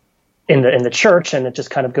church, and it just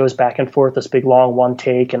kind of goes back and forth, this big long one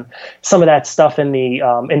take, and some of that stuff in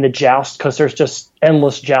the joust, because there's just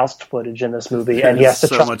endless joust footage in this movie, and he has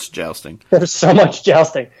to much jousting. There's so much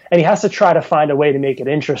jousting, and he has to try to find a way to make it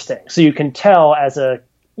interesting. So you can tell as a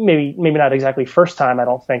maybe not exactly first time, I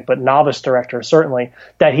don't think, but novice director certainly,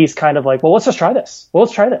 that he's kind of like, well, let's just try this. Well,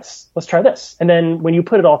 let's try this. Let's try this. And then when you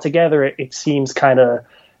put it all together, it seems kind of,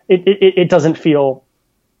 it doesn't feel,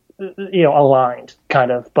 aligned kind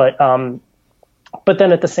of, but then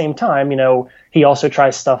at the same time, he also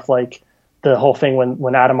tries stuff like the whole thing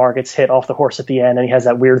when Adamar gets hit off the horse at the end, and he has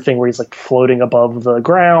that weird thing where he's like floating above the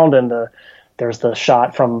ground, and there's the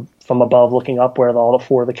shot from above looking up where all the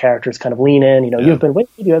four of the characters kind of lean in, you have been weighed,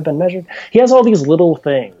 you have been measured. He has all these little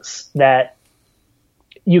things that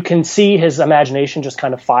you can see his imagination just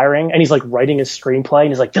kind of firing, and he's like writing his screenplay, and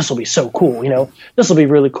he's like, this will be so cool, this will be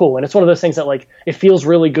really cool. And it's one of those things that like, it feels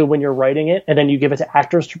really good when you're writing it, and then you give it to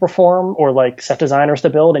actors to perform or like set designers to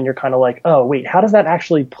build, and you're kind of like, oh wait, how does that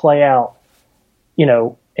actually play out,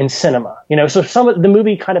 in cinema? So some of the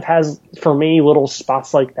movie kind of has, for me, little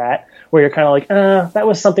spots like that where you're kind of like, that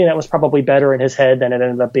was something that was probably better in his head than it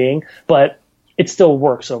ended up being, but it still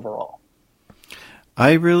works overall.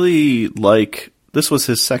 I really like, this was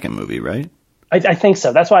his second movie, right? I think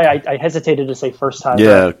so. That's why I hesitated to say first time.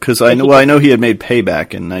 Yeah, because I know he had made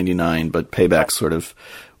Payback in '99, but Payback sort of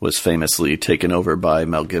was famously taken over by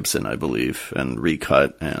Mel Gibson, I believe, and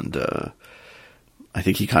recut, and I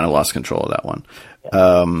think he kind of lost control of that one.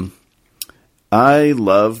 Yeah. I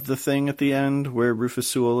love the thing at the end where Rufus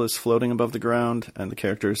Sewell is floating above the ground and the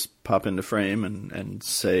characters pop into frame and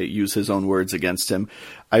use his own words against him.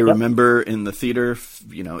 I remember in the theater,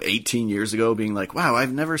 18 years ago being like, wow,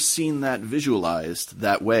 I've never seen that visualized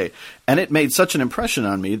that way. And it made such an impression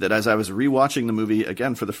on me that as I was rewatching the movie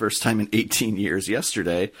again for the first time in 18 years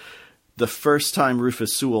yesterday, the first time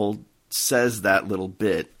Rufus Sewell says that little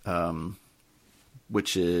bit,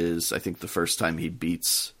 which is, I think, the first time he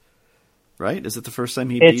beats... Right? Is it the first time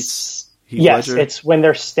he beats Heath Ledger? It's when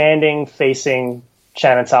they're standing facing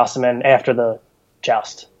Shannon Sossamon after the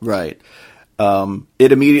joust. Right.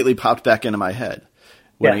 It immediately popped back into my head.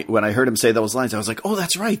 When I heard him say those lines, I was like, oh,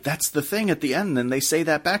 that's right. That's the thing at the end. And they say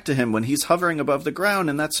that back to him when he's hovering above the ground,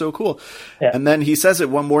 and that's so cool. Yeah. And then he says it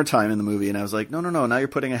one more time in the movie, and I was like, no, now you're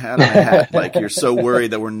putting a hat on a hat. Like, you're so worried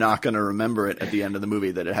that we're not going to remember it at the end of the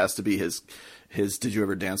movie that it has to be his Did You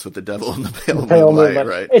Ever Dance with the Devil in the Pale Moonlight,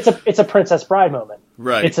 right? It's a Princess Bride moment.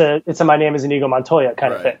 Right. It's a My Name is Inigo Montoya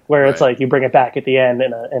kind of thing, where it's like you bring it back at the end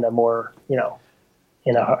in a more,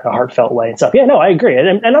 in a heartfelt way and stuff. Yeah, no, I agree.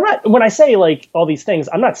 And I'm not, when I say like all these things,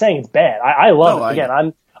 I'm not saying it's bad. I love it.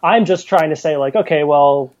 Again, I'm just trying to say like, okay,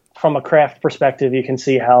 well, from a craft perspective, you can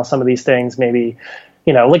see how some of these things maybe,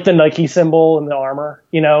 like the Nike symbol and the armor,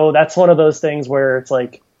 that's one of those things where it's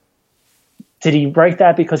like, did he write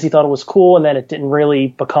that because he thought it was cool and then it didn't really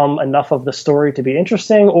become enough of the story to be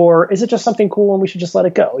interesting? Or is it just something cool and we should just let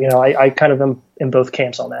it go? I kind of am in both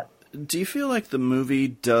camps on that. Do you feel like the movie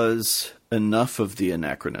does enough of the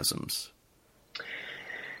anachronisms?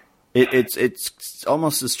 It's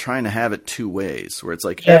almost as trying to have it two ways, where it's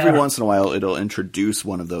like every once in a while it'll introduce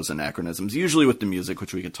one of those anachronisms, usually with the music,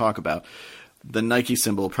 which we could talk about. The Nike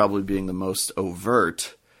symbol probably being the most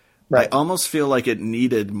overt. Right. I almost feel like it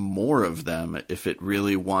needed more of them if it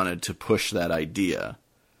really wanted to push that idea.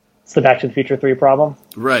 It's the Back to the Future 3 problem.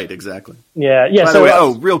 Right, exactly. Yeah. By the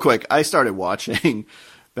way, real quick, I started watching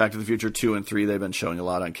Back to the Future 2 and 3. They've been showing a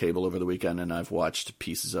lot on cable over the weekend, and I've watched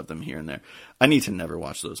pieces of them here and there. I need to never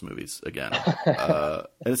watch those movies again. And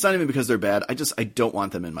it's not even because they're bad. I don't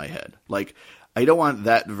want them in my head. Like, I don't want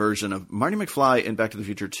that version of Marty McFly in Back to the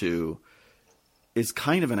Future 2 is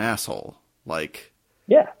kind of an asshole. Like,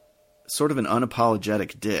 yeah, sort of an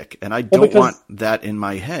unapologetic dick. And I don't want that in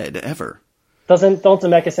my head ever. Don't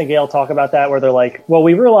Zemeckis and Gale talk about that, where they're like, well,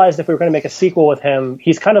 we realized if we were going to make a sequel with him,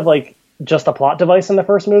 he's kind of like just a plot device in the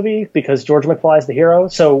first movie because George McFly is the hero.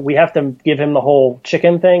 So we have to give him the whole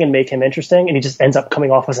chicken thing and make him interesting. And he just ends up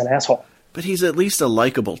coming off as an asshole. But he's at least a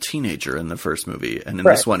likable teenager in the first movie. And in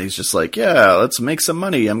this one, he's just like, yeah, let's make some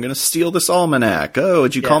money. I'm going to steal this almanac. Oh,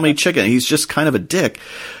 would you call me chicken? He's just kind of a dick.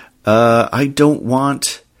 I don't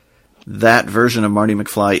want that version of Marty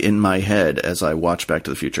McFly in my head as I watch Back to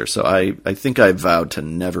the Future. So I think I vowed to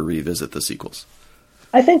never revisit the sequels.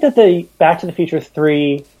 I think that the Back to the Future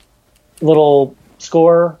 3 little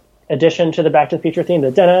score addition to the Back to the Future theme, the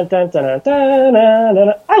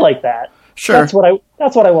I like that. Sure. That's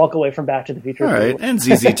what I walk away from Back to the Future. All right. And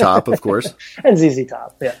ZZ Top, of course. And ZZ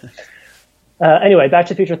Top, yeah. Anyway, Back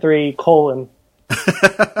to the Future 3,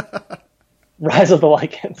 Rise of the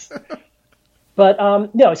Lycans. But,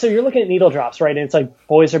 no, so you're looking at needle drops, right? And it's like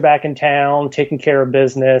boys are back in town, taking care of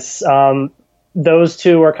business. Those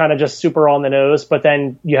two are kind of just super on the nose, but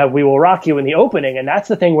then you have We Will Rock You in the opening, and that's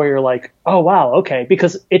the thing where you're like, oh, wow, okay,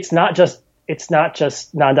 because it's not just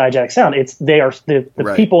non-diegetic sound.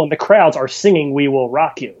 The people in the crowds are singing We Will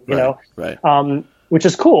Rock You, you know? Right. Which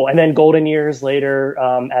is cool. And then Golden Years later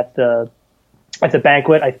at the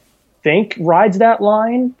banquet, I think rides that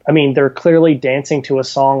line. I mean, they're clearly dancing to a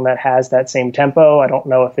song that has that same tempo. I don't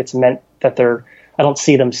know if it's meant that I don't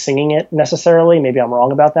see them singing it necessarily. Maybe I'm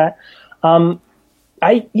wrong about that. I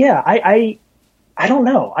don't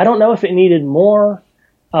know. I don't know if it needed more.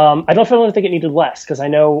 I don't think it needed less, because I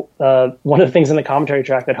know one of the things in the commentary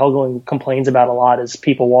track that Helgeland complains about a lot is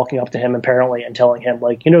people walking up to him apparently and telling him,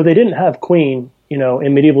 like, they didn't have Queen,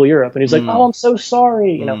 in medieval Europe. And he's like, oh, I'm so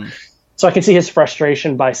sorry, So I can see his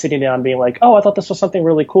frustration by sitting down and being like, oh, I thought this was something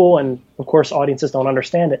really cool. And, of course, audiences don't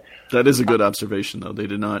understand it. That is a good observation, though. They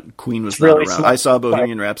did not. Queen was not around. I saw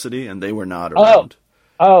Bohemian Rhapsody, and they were not around.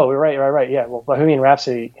 Oh, right. Yeah, well, Bohemian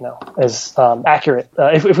Rhapsody, is accurate.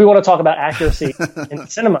 If we want to talk about accuracy in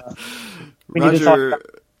cinema, we need to talk about...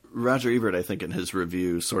 Roger Ebert, I think, in his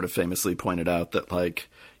review, sort of famously pointed out that, like,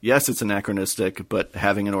 yes, it's anachronistic, but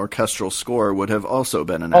having an orchestral score would have also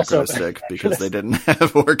been anachronistic because they didn't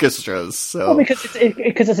have orchestras. So, well, because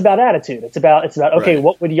it's about attitude. It's about okay,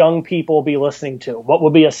 what would young people be listening to? What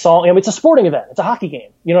would be a song? It's a sporting event. It's a hockey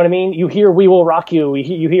game. You know what I mean? You hear "We Will Rock You."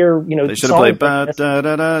 You hear They should have played. Da, da,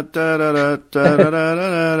 da, da, da, da, da,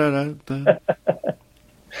 da, da, da.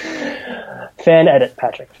 Fan edit,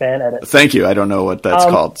 Patrick. Fan edit. Thank you. I don't know what that's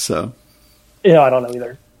called. So, I don't know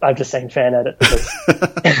either. I'm just saying fan edit because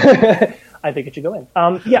I think it should go in.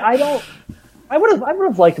 I would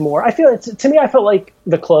have liked more. I felt like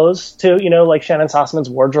the clothes too. Like Shannon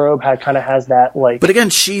Sossaman's wardrobe has that like. But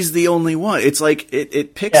again, she's the only one. It's like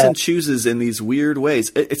it picks and chooses in these weird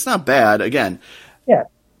ways. It's not bad. Again. Yeah.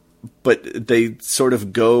 But they sort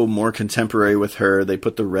of go more contemporary with her. They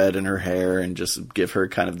put the red in her hair and just give her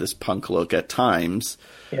kind of this punk look at times.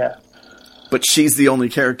 Yeah. But she's the only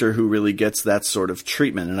character who really gets that sort of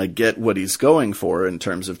treatment. And I get what he's going for in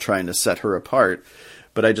terms of trying to set her apart.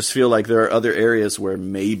 But I just feel like there are other areas where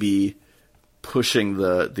maybe pushing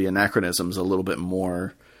the anachronisms a little bit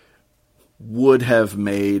more would have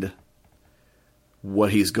made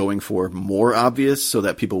what he's going for more obvious, so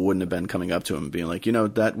that people wouldn't have been coming up to him and being like,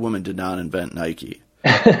 that woman did not invent Nike.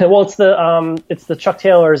 Well, it's the Chuck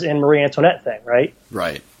Taylor's in Marie Antoinette thing, right?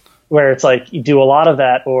 Right. Where it's like you do a lot of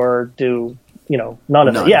that or do none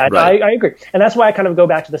of it. Yeah, right. I agree, and that's why I kind of go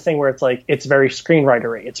back to this thing where it's like it's very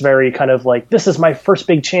screenwritery. It's very kind of like, this is my first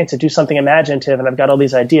big chance to do something imaginative, and I've got all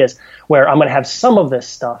these ideas where I'm going to have some of this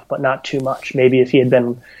stuff, but not too much. Maybe if he had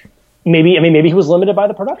been. Maybe he was limited by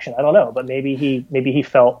the production. I don't know, but maybe he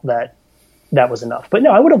felt that was enough. But no,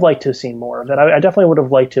 I would have liked to have seen more of that. I definitely would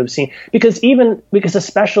have liked to have seen, because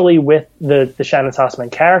especially with the Shannon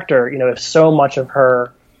Sossaman character, if so much of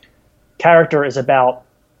her character is about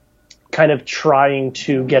kind of trying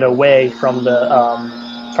to get away from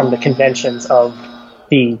the conventions of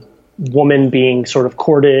the woman being sort of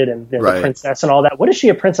courted and the princess and all that. What is she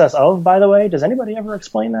a princess of, by the way? Does anybody ever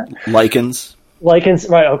explain that? Lycans,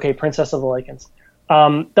 right? Okay, princess of the Lycans.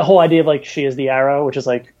 The whole idea of like she is the arrow, which is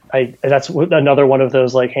like that's another one of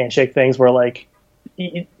those like handshake things where like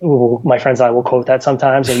my friends and I will quote that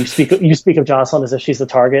sometimes. And you speak of Jocelyn as if she's the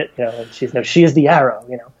target, and she is the arrow,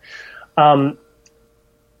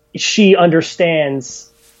 she understands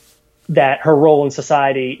that her role in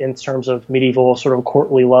society in terms of medieval sort of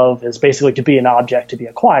courtly love is basically to be an object to be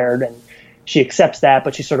acquired. And she accepts that,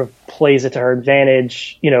 but she sort of plays it to her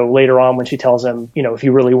advantage, later on when she tells him, if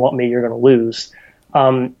you really want me, you're going to lose.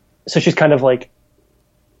 So she's kind of like,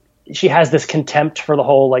 she has this contempt for the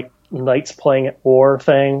whole like knights playing at war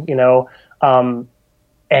thing,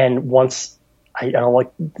 and once, I don't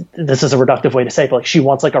like, this is a reductive way to say it, but like she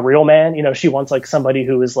wants like a real man, she wants like somebody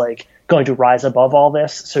who is like going to rise above all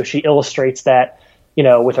this. So she illustrates that,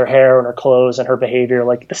 with her hair and her clothes and her behavior,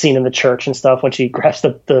 like the scene in the church and stuff when she grabs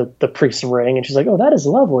the priest's ring and she's like, oh, that is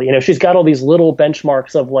lovely. She's got all these little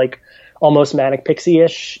benchmarks of like almost manic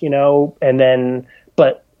pixie-ish, and then,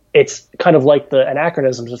 but it's kind of like the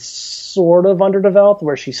anachronisms. It's sort of underdeveloped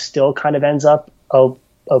where she still kind of ends up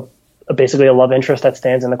basically a love interest that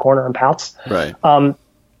stands in the corner and pouts. Right.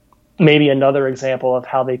 Maybe another example of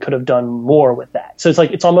how they could have done more with that. So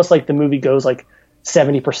it's almost like the movie goes like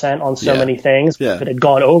 70% on so many things. Yeah. If it had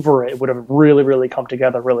gone over, it would have really, really come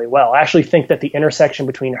together really well. I actually think that the intersection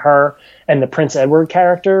between her and the Prince Edward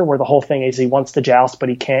character, where the whole thing is he wants to joust, but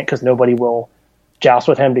he can't because nobody will joust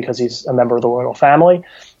with him because he's a member of the royal family.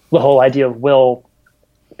 The whole idea of Will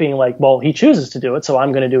being like, well, he chooses to do it, so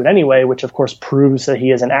I'm going to do it anyway, which of course proves that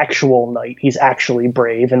he is an actual knight. He's actually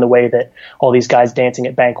brave in the way that all these guys dancing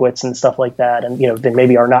at banquets and stuff like that, and they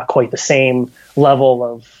maybe are not quite the same level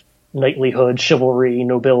of knightlyhood, chivalry,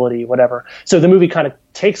 nobility, whatever. So the movie kind of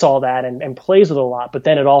takes all that and plays with it a lot, but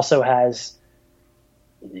then it also has,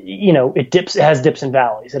 it has dips and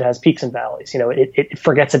valleys. It has peaks and valleys. It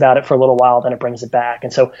forgets about it for a little while, then it brings it back.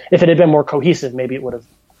 And so if it had been more cohesive, maybe it would have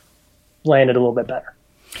landed a little bit better.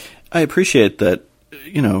 I appreciate that,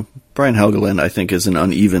 Brian Helgeland, I think, is an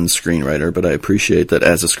uneven screenwriter, but I appreciate that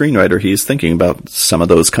as a screenwriter, he's thinking about some of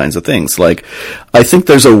those kinds of things. Like, I think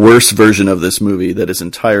there's a worse version of this movie that is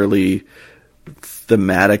entirely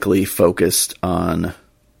thematically focused on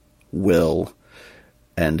Will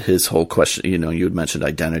and his whole question. You had mentioned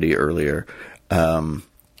identity earlier. But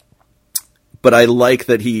I like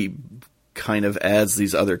that he kind of adds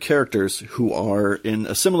these other characters who are in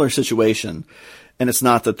a similar situation. And it's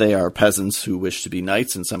not that they are peasants who wish to be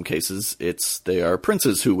knights. In some cases, they are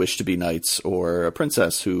princes who wish to be knights, or a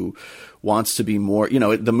princess who wants to be more.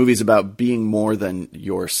 The movie's about being more than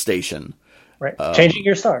your station. Right. Changing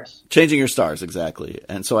your stars. Changing your stars, exactly.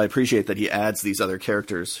 And so I appreciate that he adds these other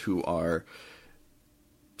characters who are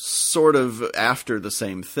sort of after the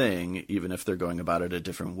same thing, even if they're going about it a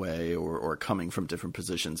different way or coming from different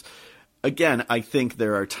positions. Again, I think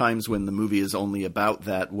there are times when the movie is only about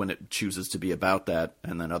that, when it chooses to be about that,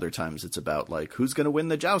 and then other times it's about, like, who's going to win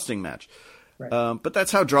the jousting match. Right. But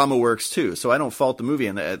that's how drama works, too. So I don't fault the movie.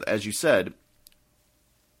 And as you said,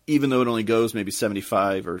 even though it only goes maybe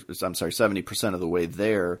 70% of the way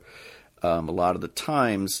there, a lot of the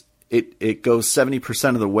times it goes 70%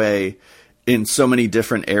 of the way in so many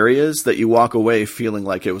different areas that you walk away feeling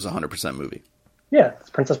like it was a 100% movie. Yeah, it's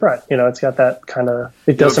Princess Bride. It's got that kind of.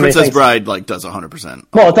 It does so many Princess things. Bride does 100%.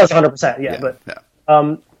 Well, it does 100%. Yeah, but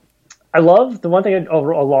I love the one thing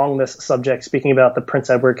along this subject. Speaking about the Prince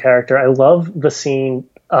Edward character, I love the scene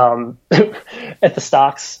at the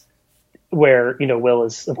stocks where Will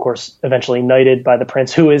is, of course, eventually knighted by the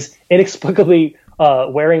prince, who is inexplicably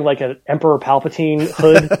wearing like an Emperor Palpatine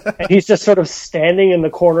hood. And he's just sort of standing in the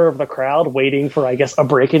corner of the crowd, waiting for, I guess, a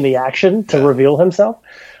break in the action to reveal himself.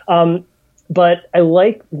 But I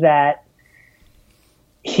like that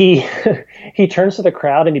he turns to the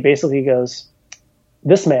crowd and he basically goes,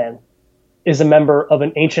 this man is a member of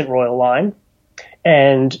an ancient royal line,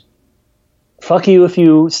 and fuck you if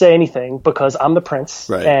you say anything, because I'm the prince,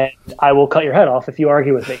 right, and I will cut your head off if you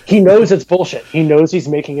argue with me. He knows it's bullshit. He knows he's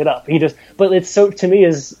making it up. But it's so, to me,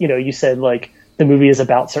 is, you said, like, the movie is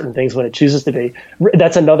about certain things when it chooses to be.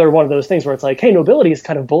 That's another one of those things where it's like, hey, nobility is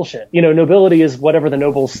kind of bullshit. Nobility is whatever the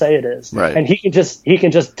nobles say it is. Right. And he can just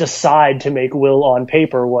decide to make Will on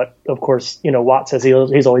paper what, of course, Watt says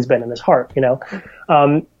he's always been in his heart,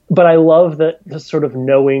 But I love the sort of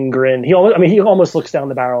knowing grin. He almost looks down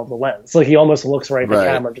the barrel of the lens. Like, he almost looks right at the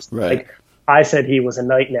camera, just like, I said he was a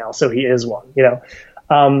knight now, so he is one,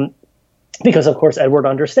 because of course Edward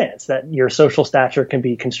understands that your social stature can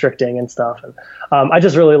be constricting and stuff. And I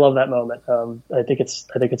just really love that moment. I think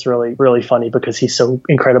it's really, really funny because he's so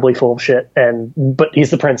incredibly full of shit, but he's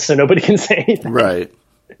the prince, so nobody can say anything. Right.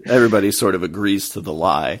 Everybody sort of agrees to the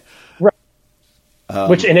lie. Right.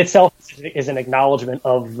 Which in itself is an acknowledgement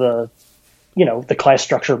of the class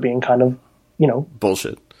structure being kind of,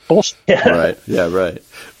 bullshit. bullshit. Right. Yeah, right.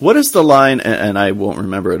 What is the line, and I won't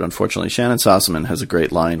remember it, unfortunately. Shannon Sossaman has a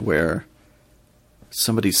great line where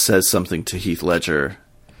somebody says something to Heath Ledger.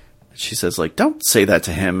 She says, like, don't say that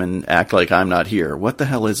to him and act like I'm not here. What the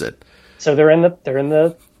hell is it? So they're in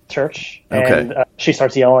the church, and she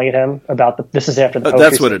starts yelling at him about this is after the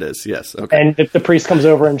that's what it is, yes. Okay. And the priest comes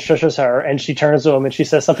over and shushes her, and she turns to him and she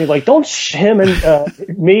says something like, don't shh him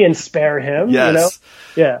and me and spare him. Yes. You know?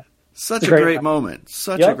 Yeah. Such a great moment.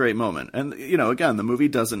 Such a great moment. And, again, the movie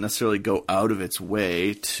doesn't necessarily go out of its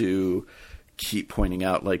way to keep pointing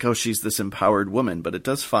out, like, oh, she's this empowered woman, but it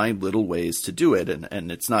does find little ways to do it.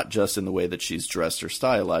 And it's not just in the way that she's dressed or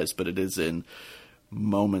stylized, but it is in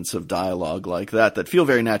moments of dialogue like that feel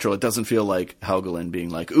very natural. It doesn't feel like Helgelin being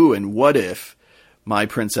like, ooh, and what if my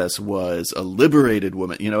princess was a liberated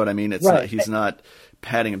woman? You know what I mean? It's not, he's not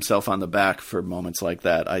patting himself on the back for moments like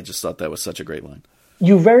that. I just thought that was such a great line.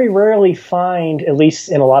 You very rarely find, at least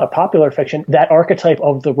in a lot of popular fiction, that archetype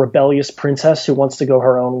of the rebellious princess who wants to go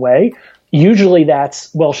her own way. Usually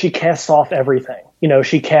that's, well, she casts off everything.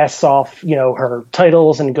 She casts off, her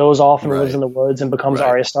titles and goes off and lives in the woods and becomes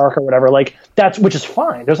Arya Stark or whatever. Like, which is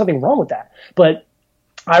fine. There's nothing wrong with that. But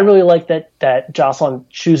I really like that Jocelyn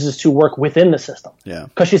chooses to work within the system. Yeah.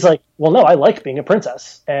 Because she's like, well, no, I like being a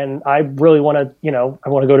princess. And I really want to, I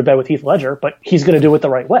want to go to bed with Heath Ledger, but he's going to do it the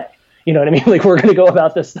right way. You know what I mean? Like, we're going to go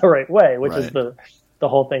about this the right way, which is the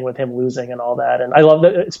whole thing with him losing and all that. And I love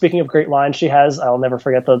that. Speaking of great lines she has, I'll never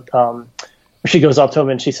forget she goes up to him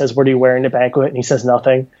and she says, what are you wearing to banquet? And he says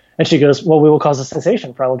nothing. And she goes, well, we will cause a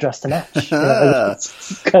sensation, for I will dress to match.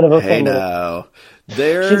 It's kind of a hey, now.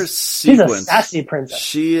 She's a sassy princess.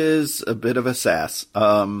 She is a bit of a sass.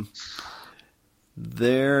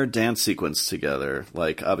 Their dance sequence together,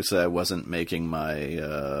 like, obviously I wasn't making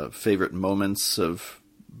my favorite moments of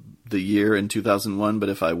the year in 2001, but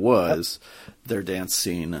if I was, their dance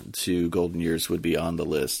scene to Golden Years would be on the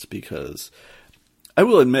list, because I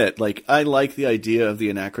will admit, like, I like the idea of the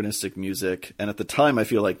anachronistic music, and at the time I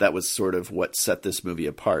feel like that was sort of what set this movie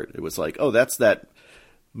apart. It was like, oh, that's that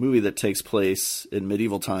movie that takes place in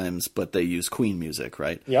medieval times, but they use Queen music,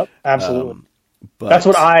 right? Yep, absolutely. But that's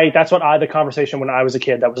what the conversation when I was a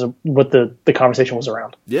kid, that was what the conversation was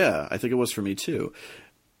around. Yeah, I think it was for me too.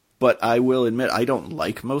 But I will admit, I don't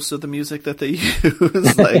like most of the music that they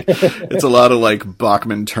use. Like, it's a lot of like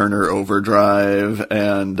Bachman Turner Overdrive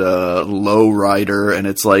and Low Rider, and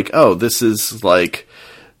it's like, oh, this is like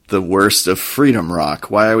the worst of freedom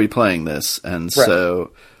rock. Why are we playing this? And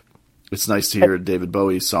so it's nice to hear a David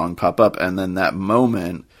Bowie song pop up, and then that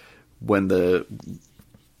moment when the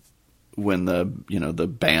the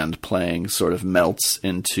band playing sort of melts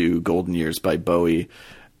into Golden Years by Bowie,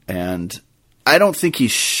 and I don't think he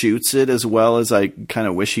shoots it as well as I kind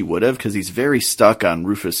of wish he would have, because he's very stuck on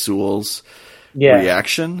Rufus Sewell's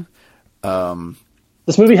reaction.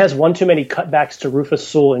 This movie has one too many cutbacks to Rufus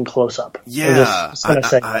Sewell in close-up. Yeah,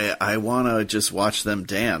 I want to just watch them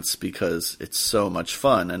dance because it's so much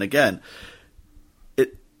fun. And again,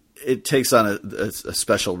 it takes on a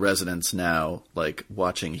special resonance now, like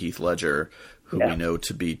watching Heath Ledger, who we know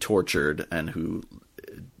to be tortured and who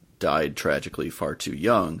died tragically far too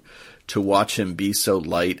young, to watch him be so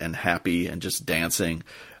light and happy and just dancing.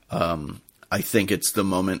 I think it's the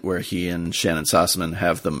moment where he and Shannon Sossaman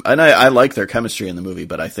have them. And I like their chemistry in the movie,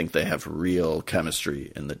 but I think they have real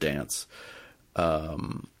chemistry in the dance.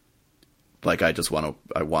 Like, I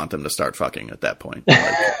want them to start fucking at that point.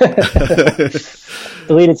 Like,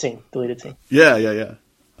 Deleted scene. Yeah.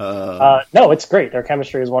 No, it's great. Their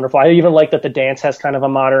chemistry is wonderful. I even like that the dance has kind of a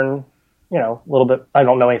modern, little bit. I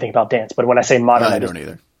don't know anything about dance, but when I say modern, I don't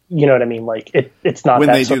either. You know what I mean? Like, it's not when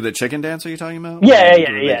that they do the chicken dance. Are you talking about? Yeah.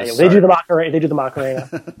 They do the Macarena.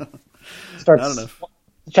 Starts. I don't know.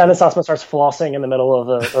 Shannon Sossaman starts flossing in the middle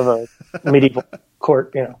of a medieval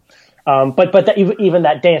court. But even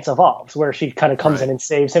that dance evolves, where she kind of comes in and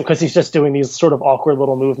saves him, because he's just doing these sort of awkward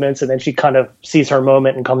little movements, and then she kind of sees her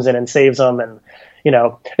moment and comes in and saves him. And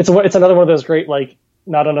it's another one of those great, like,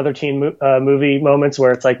 not another teen movie moments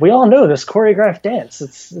where it's like, we all know this choreographed dance.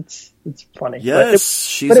 It's funny. Yes,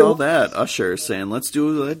 she's all that. Usher saying, let's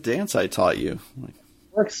do that dance I taught you.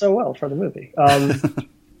 Works so well for the movie.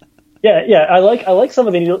 Yeah. I like some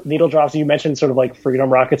of the needle drops. You mentioned sort of like freedom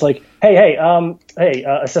rock. It's like, hey,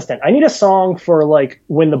 assistant, I need a song for like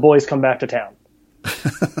when the boys come back to town.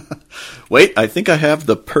 Wait, I think I have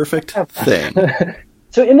the perfect thing.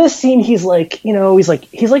 So in this scene, he's like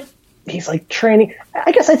training.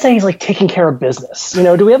 I guess I'd say he's like taking care of business.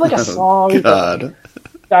 Do we have like a song? Oh, God.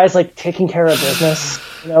 Guys like taking care of business,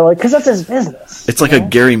 because that's his business. It's like a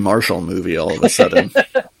Gary Marshall movie all of a sudden.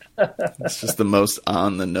 It's just the most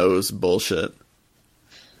on the nose bullshit.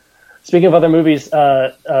 Speaking of other movies,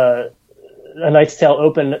 A Knight's Tale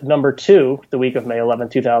opened number 2 the week of May 11,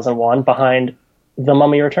 2001, behind The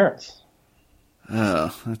Mummy Returns.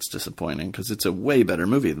 Oh, that's disappointing because it's a way better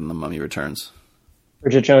movie than The Mummy Returns.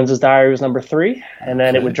 Bridget Jones's Diary was number 3, and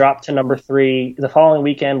then it would drop to number 3 the following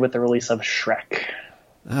weekend with the release of Shrek.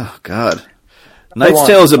 Oh, God. Knight's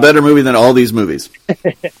Tale is a better movie than all these movies.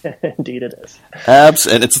 Indeed it is.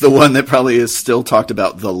 And it's the one that probably is still talked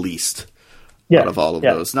about the least out of all of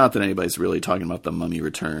those. Not that anybody's really talking about The Mummy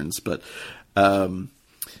Returns, but... you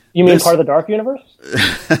mean part of the Dark Universe?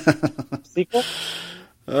 Sequel?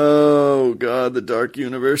 Oh, God, the Dark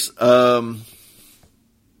Universe.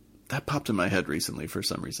 That popped in my head recently for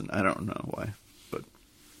some reason. I don't know why, but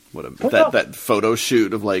that photo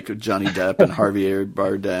shoot of like Johnny Depp and Javier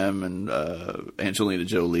Bardem and Angelina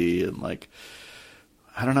Jolie and like,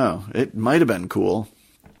 I don't know. It might have been cool.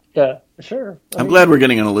 Yeah, sure. I'm glad we're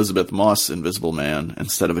getting an Elizabeth Moss Invisible Man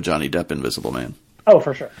instead of a Johnny Depp Invisible Man. Oh,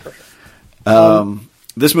 for sure.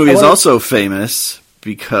 This movie is also famous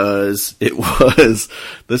because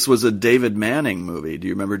this was a David Manning movie. Do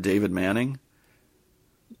you remember David Manning?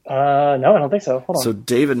 No, I don't think so. Hold on. So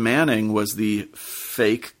David Manning was the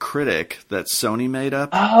fake critic that Sony made up.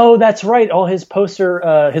 Oh, that's right. All his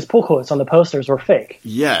his pull quotes on the posters were fake.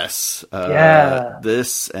 Yes.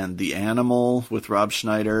 This and The Animal with Rob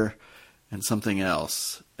Schneider and something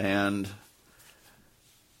else. And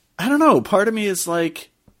I don't know. Part of me is like...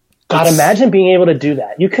 God, imagine being able to do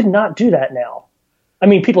that. You could not do that now. I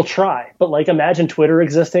mean, people try, but like imagine Twitter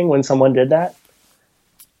existing when someone did that.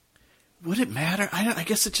 Would it matter? I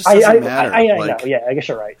guess it just doesn't matter. I know. Yeah, I guess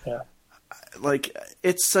you're right. Yeah. Like,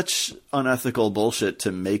 it's such unethical bullshit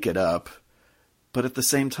to make it up. But at the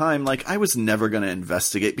same time, like, I was never going to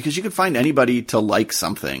investigate because you could find anybody to like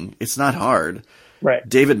something. It's not hard. Right.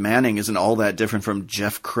 David Manning isn't all that different from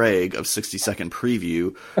Jeff Craig of 60 Second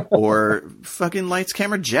Preview or fucking Lights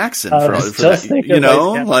Camera Jackson for that. You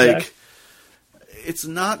know, like, it's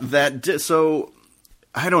not that. So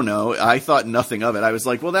I don't know. I thought nothing of it. I was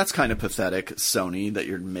like, well, that's kind of pathetic, Sony, that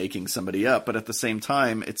you're making somebody up. But at the same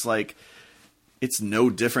time, it's like, it's no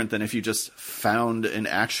different than if you just found an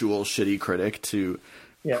actual shitty critic to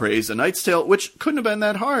praise A Knight's Tale, which couldn't have been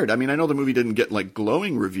that hard. I mean, I know the movie didn't get like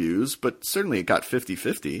glowing reviews, but certainly it got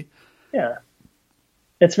 50-50. Yeah.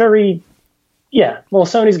 It's very, well,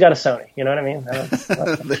 Sony's got a Sony, you know what I mean?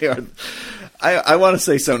 They are. I want to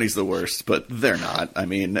say Sony's the worst, but they're not. I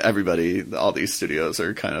mean, all these studios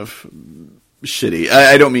are kind of shitty.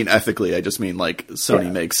 I don't mean ethically. I just mean like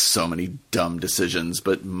Sony makes so many dumb decisions,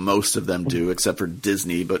 but most of them do, except for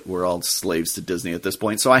Disney. But we're all slaves to Disney at this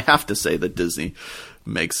point. So I have to say that Disney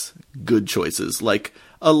makes good choices, like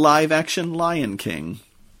a live-action Lion King.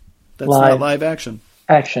 That's not live action.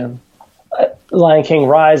 Lion King,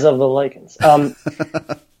 Rise of the Lycans.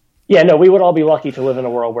 Yeah, no, we would all be lucky to live in a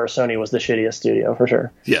world where Sony was the shittiest studio, for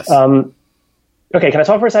sure. Yes. Okay, can I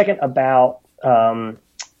talk for a second about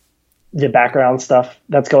the background stuff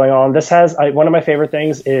that's going on? This has one of my favorite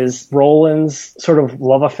things is Roland's sort of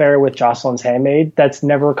love affair with Jocelyn's handmaid that's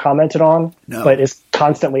never commented on, but is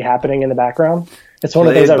constantly happening in the background. It's one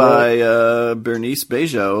of the things by Bernice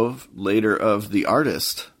Bejo, later of The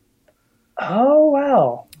Artist. Oh,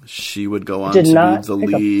 wow. She would go on to be the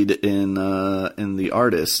lead in The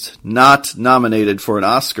Artist. Not nominated for an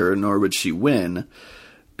Oscar, nor would she win,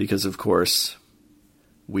 because, of course,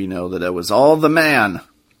 we know that it was all the man.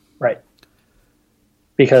 Right.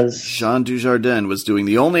 Because Jean Dujardin was doing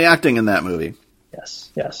the only acting in that movie.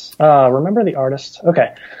 Yes. Remember The Artist?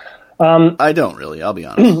 Okay. I don't really, I'll be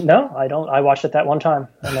honest. No, I don't. I watched it that one time,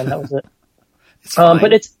 and then that was it.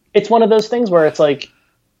 But it's one of those things where it's like,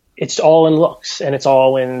 it's all in looks and it's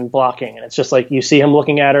all in blocking. And it's just like, you see him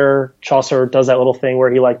looking at her. Chaucer does that little thing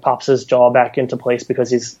where he like pops his jaw back into place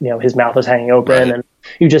because he's, his mouth is hanging open, right. And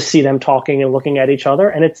you just see them talking and looking at each other.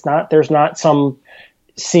 And there's not some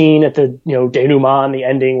scene at the, denouement in the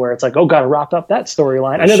ending where it's like, oh God, wrapped up that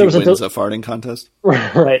storyline. I know there was a farting contest.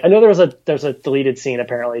 Right. I know there's a deleted scene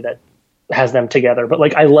apparently that has them together, but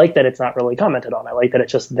like, I like that it's not really commented on. I like that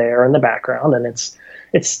it's just there in the background, and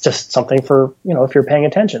it's just something for, if you're paying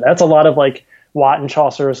attention. That's a lot of like Watt and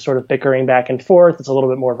Chaucer is sort of bickering back and forth. It's a little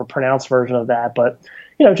bit more of a pronounced version of that, but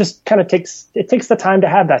just kind of takes the time to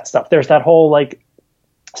have that stuff. There's that whole like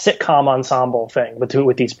sitcom ensemble thing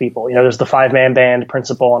with these people. There's the 5-man band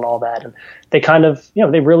principle and all that, and they kind of,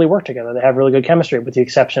 they really work together. They have really good chemistry, with the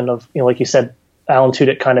exception of, like you said, Alan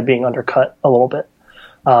Tudyk kind of being undercut a little bit.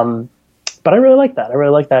 But I really like that. I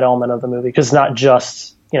really like that element of the movie, because it's not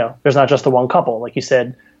just, there's not just the one couple. Like you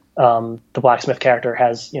said, the blacksmith character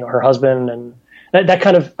has, her husband, and that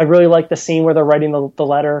kind of, I really like the scene where they're writing the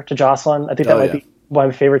letter to Jocelyn. I think that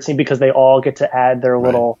my favorite scene because they all get to add their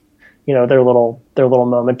little, you know, their little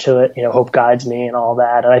moment to it. You know, hope guides me and all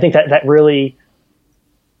that. And I think that really,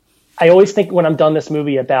 I always think when I'm done this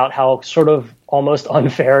movie about how sort of almost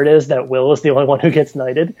unfair it is that Will is the only one who gets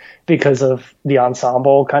knighted because of the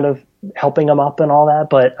ensemble kind of helping him up and all that.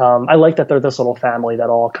 But I like that they're this little family that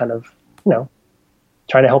all kind of, you know,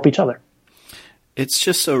 trying to help each other. It's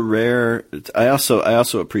just so rare. I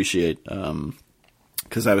also appreciate,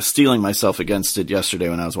 because I was steeling myself against it yesterday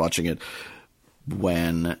when I was watching it,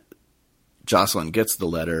 when Jocelyn gets the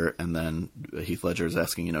letter and then Heath Ledger is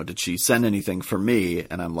asking, you know, did she send anything for me?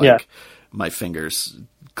 And I'm like, my fingers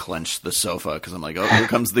clench the sofa because I'm like, oh, here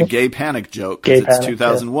comes the gay panic joke because it's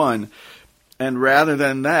 2001. Yeah. And rather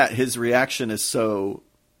than that, his reaction is so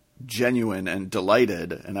genuine and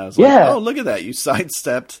delighted. And I was like, oh, look at that. You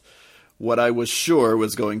sidestepped what I was sure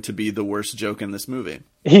was going to be the worst joke in this movie.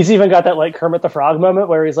 He's even got that like Kermit the Frog moment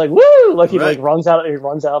where he's like, woo! Like he like runs out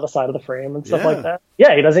of the side of the frame and stuff like that.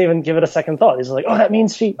 Yeah, he doesn't even give it a second thought. He's like, oh, that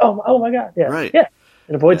means she, oh my God. Yeah. Right. Yeah.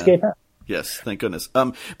 It avoids gay panic. Yes, thank goodness.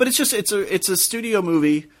 But it's just, it's a studio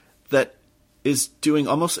movie that is doing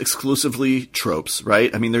almost exclusively tropes,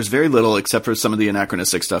 right? I mean, there's very little except for some of the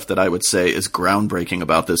anachronistic stuff that I would say is groundbreaking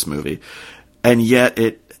about this movie. And yet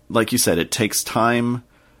it, like you said, it takes time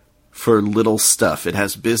for little stuff. It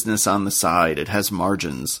has business on the side. It has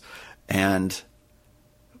margins. And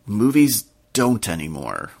movies don't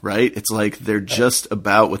anymore, right? It's like they're just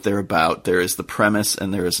about what they're about. There is the premise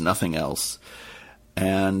and there is nothing else.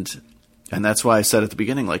 And that's why I said at the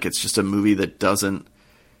beginning, like, it's just a movie that doesn't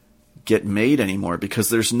get made anymore because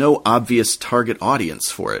there's no obvious target audience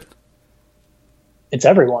for it. It's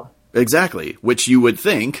everyone. Exactly, which you would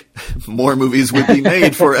think more movies would be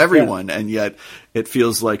made for everyone, and yet it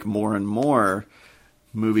feels like more and more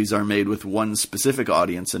movies are made with one specific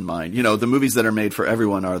audience in mind. You know, the movies that are made for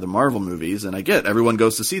everyone are the Marvel movies, and I get everyone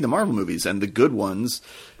goes to see the Marvel movies, and the good ones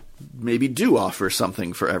maybe do offer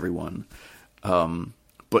something for everyone.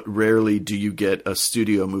 But rarely do you get a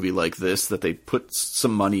studio movie like this that they put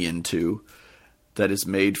some money into that is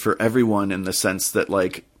made for everyone in the sense that,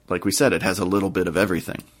 like we said, it has a little bit of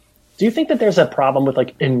everything. Do you think that there's a problem with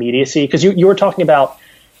like immediacy? Because you were talking about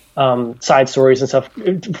side stories and stuff.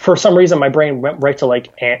 For some reason, my brain went right to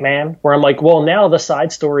like Ant-Man, where I'm like, well, now the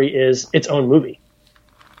side story is its own movie.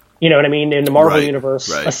 You know what I mean? In the Marvel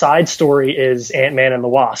universe, a side story is Ant-Man and the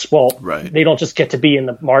Wasp. Well, they don't just get to be in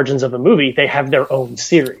the margins of a movie. They have their own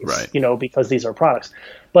series, you know, because these are products.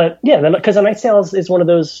 But yeah, because A Knight's Tale is one of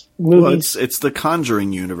those movies. Well, it's the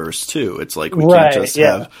Conjuring universe too. It's like we can't just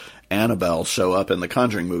have Annabelle show up in the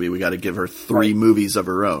Conjuring movie. We got to give her 3 movies of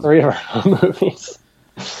her own. 3 of her own movies.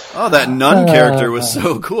 Oh, that nun character was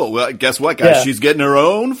so cool. Well, guess what, guys? She's getting her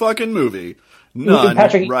own fucking movie. Nun,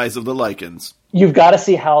 Patrick, Rise of the Lycans. You've got to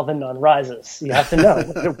see how the nun rises. You have to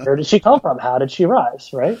know. Where did she come from? How did she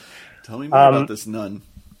rise, right? Tell me more about this nun.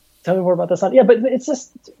 Tell me more about this nun. Yeah, but it's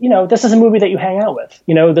just, you know, this is a movie that you hang out with.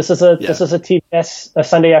 You know, this is a TBS, a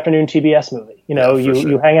Sunday afternoon TBS movie. You know,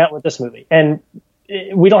 you hang out with this movie. And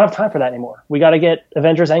we don't have time for that anymore. We got to get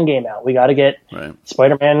Avengers Endgame out. We got to get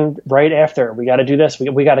Spider-Man right after. We got to do this.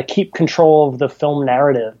 We got to keep control of the film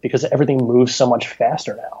narrative because everything moves so much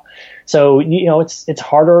faster now. So, you know, it's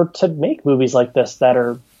harder to make movies like this that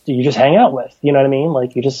are, you just hang out with, you know what I mean?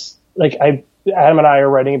 Like you just, like Adam and I are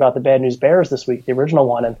writing about the Bad News Bears this week, the original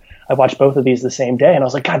one. And I watched both of these the same day. And I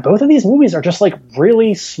was like, God, both of these movies are just like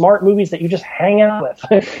really smart movies that you just hang out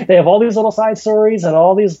with. They have all these little side stories and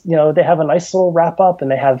all these, you know, they have a nice little wrap up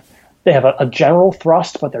and they have a general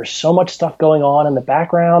thrust, but there's so much stuff going on in the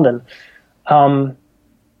background. And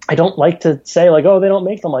I don't like to say like, oh, they don't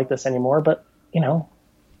make them like this anymore, but you know,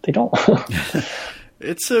 they don't.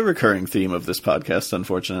 It's a recurring theme of this podcast,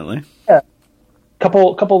 unfortunately. Yeah.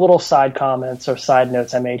 Couple little side comments or side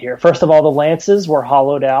notes I made here. First of all, the lances were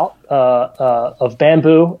hollowed out of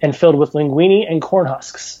bamboo and filled with linguine and corn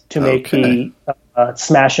husks to make the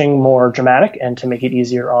smashing more dramatic and to make it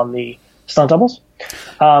easier on the stunt doubles.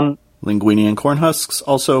 Linguine and corn husks,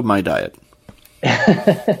 also my diet.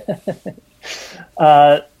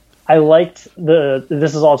 I liked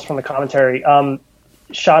this is all just from the commentary.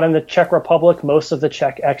 Shot in the Czech Republic, most of the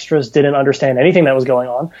Czech extras didn't understand anything that was going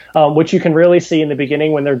on, which you can really see in the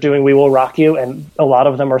beginning when they're doing We Will Rock You, and a lot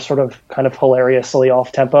of them are sort of kind of hilariously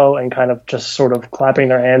off-tempo and kind of just sort of clapping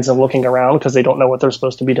their hands and looking around because they don't know what they're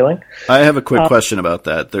supposed to be doing. I have a quick question about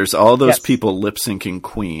that. There's all those people lip-syncing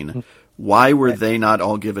Queen. Why were they not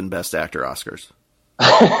all given Best Actor Oscars?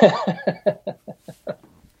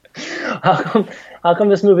 How come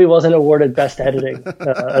this movie wasn't awarded Best Editing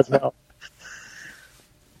as well?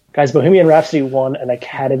 Guys, Bohemian Rhapsody won an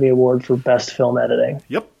Academy Award for Best Film Editing.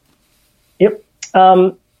 Yep.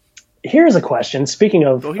 Here's a question. Speaking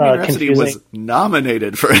of Bohemian Rhapsody was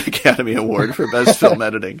nominated for an Academy Award for Best Film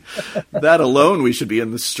Editing. That alone, we should be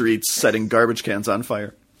in the streets setting garbage cans on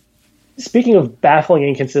fire. Speaking of baffling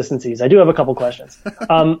inconsistencies, I do have a couple questions.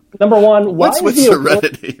 Number one, what's with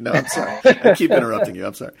Serenity? No, I'm sorry. I keep interrupting you.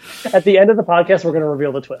 I'm sorry. At the end of the podcast, we're going to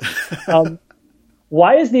reveal the twist.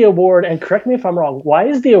 Why is the award, and correct me if I'm wrong, why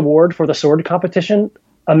is the award for the sword competition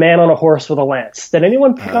a man on a horse with a lance? Did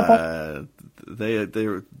anyone pick up on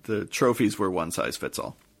the trophies were one size fits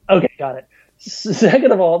all. Okay, got it.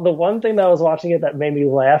 Second of all, the one thing that I was watching it that made me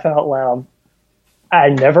laugh out loud, I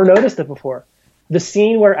never noticed it before. The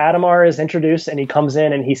scene where Adamar is introduced and he comes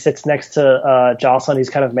in and he sits next to Jocelyn, he's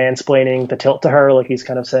kind of mansplaining the tilt to her, like he's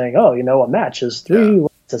kind of saying, "Oh, you know, a match is three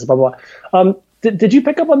lances, blah, blah, blah." Did you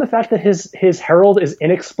pick up on the fact that his herald is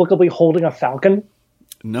inexplicably holding a falcon?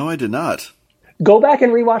 No, I did not. Go back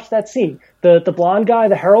and rewatch that scene. The blonde guy,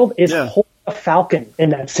 the herald, is holding a falcon in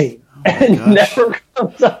that scene. And never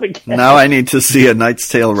comes up again. Now I need to see A Knight's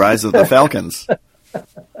Tale: Rise of the Falcons.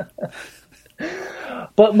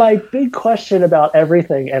 But my big question about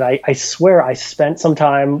everything, and I swear I spent some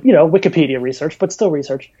time, Wikipedia research, but still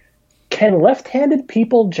research. Can left-handed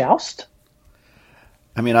people joust?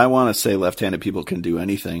 I mean, I want to say left-handed people can do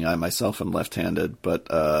anything. I myself am left-handed, but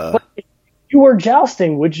if you were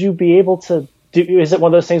jousting, would you be able to do? Is it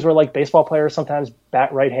one of those things where like baseball players sometimes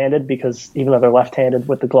bat right-handed because even though they're left-handed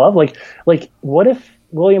with the glove? Like what if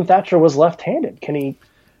William Thatcher was left-handed? Can he?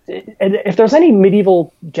 And if there's any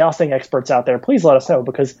medieval jousting experts out there, please let us know,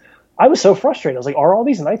 because I was so frustrated. I was like, are all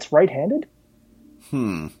these knights right-handed?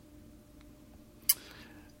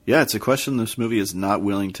 Yeah, it's a question this movie is not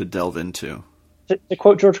willing to delve into. To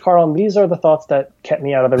quote George Carlin, these are the thoughts that kept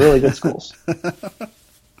me out of the really good schools.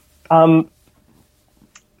 And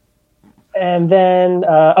then,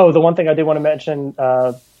 the one thing I did want to mention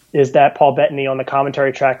is that Paul Bettany on the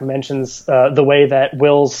commentary track mentions the way that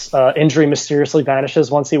Will's injury mysteriously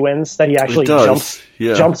vanishes once he wins, that he actually jumps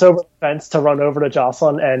over the fence to run over to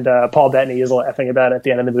Jocelyn, and Paul Bettany is laughing about it at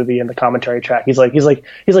the end of the movie in the commentary track. He's like,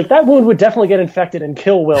 that wound would definitely get infected and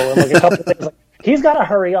kill Will. And like a couple of things, like, he's got to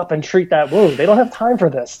hurry up and treat that wound. They don't have time for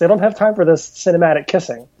this. They don't have time for this cinematic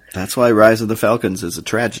kissing. That's why Rise of the Falcons is a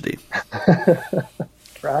tragedy.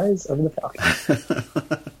 Rise of the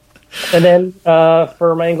Falcons. And then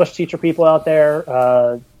for my English teacher people out there,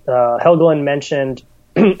 Helgeland mentioned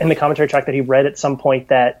in the commentary track that he read at some point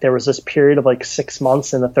that there was this period of like 6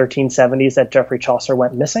 months in the 1370s that Geoffrey Chaucer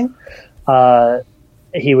went missing.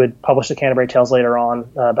 He would publish the Canterbury Tales later on,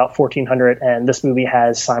 about 1400, and this movie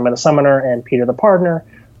has Simon the Summoner and Peter the Pardoner,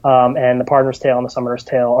 and the Pardoner's Tale and the Summoner's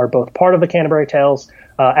Tale are both part of the Canterbury Tales,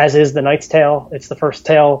 as is the Knight's Tale. It's the first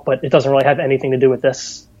tale, but it doesn't really have anything to do with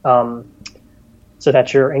this. So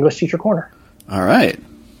that's your English teacher corner. All right.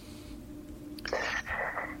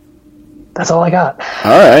 That's all I got.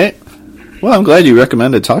 All right. Well, I'm glad you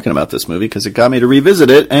recommended talking about this movie because it got me to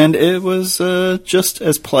revisit it, and it was just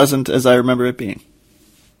as pleasant as I remember it being.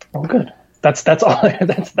 Oh, good. That's all.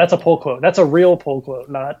 That's a pull quote. That's a real pull quote,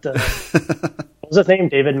 not. What was his name?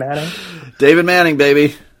 David Manning. David Manning,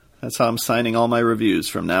 baby. That's how I'm signing all my reviews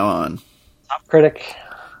from now on.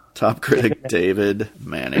 Top critic David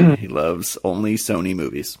Manning. He loves only Sony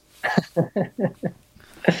movies.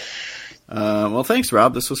 Well, thanks,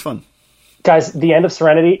 Rob. This was fun. Guys, the end of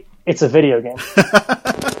Serenity, it's a video game.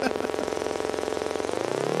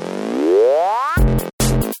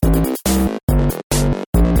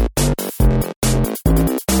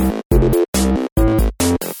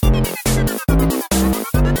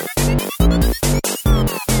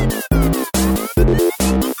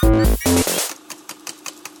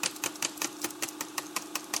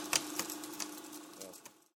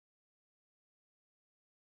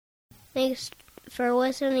 Thanks for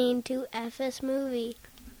listening to FS Movie.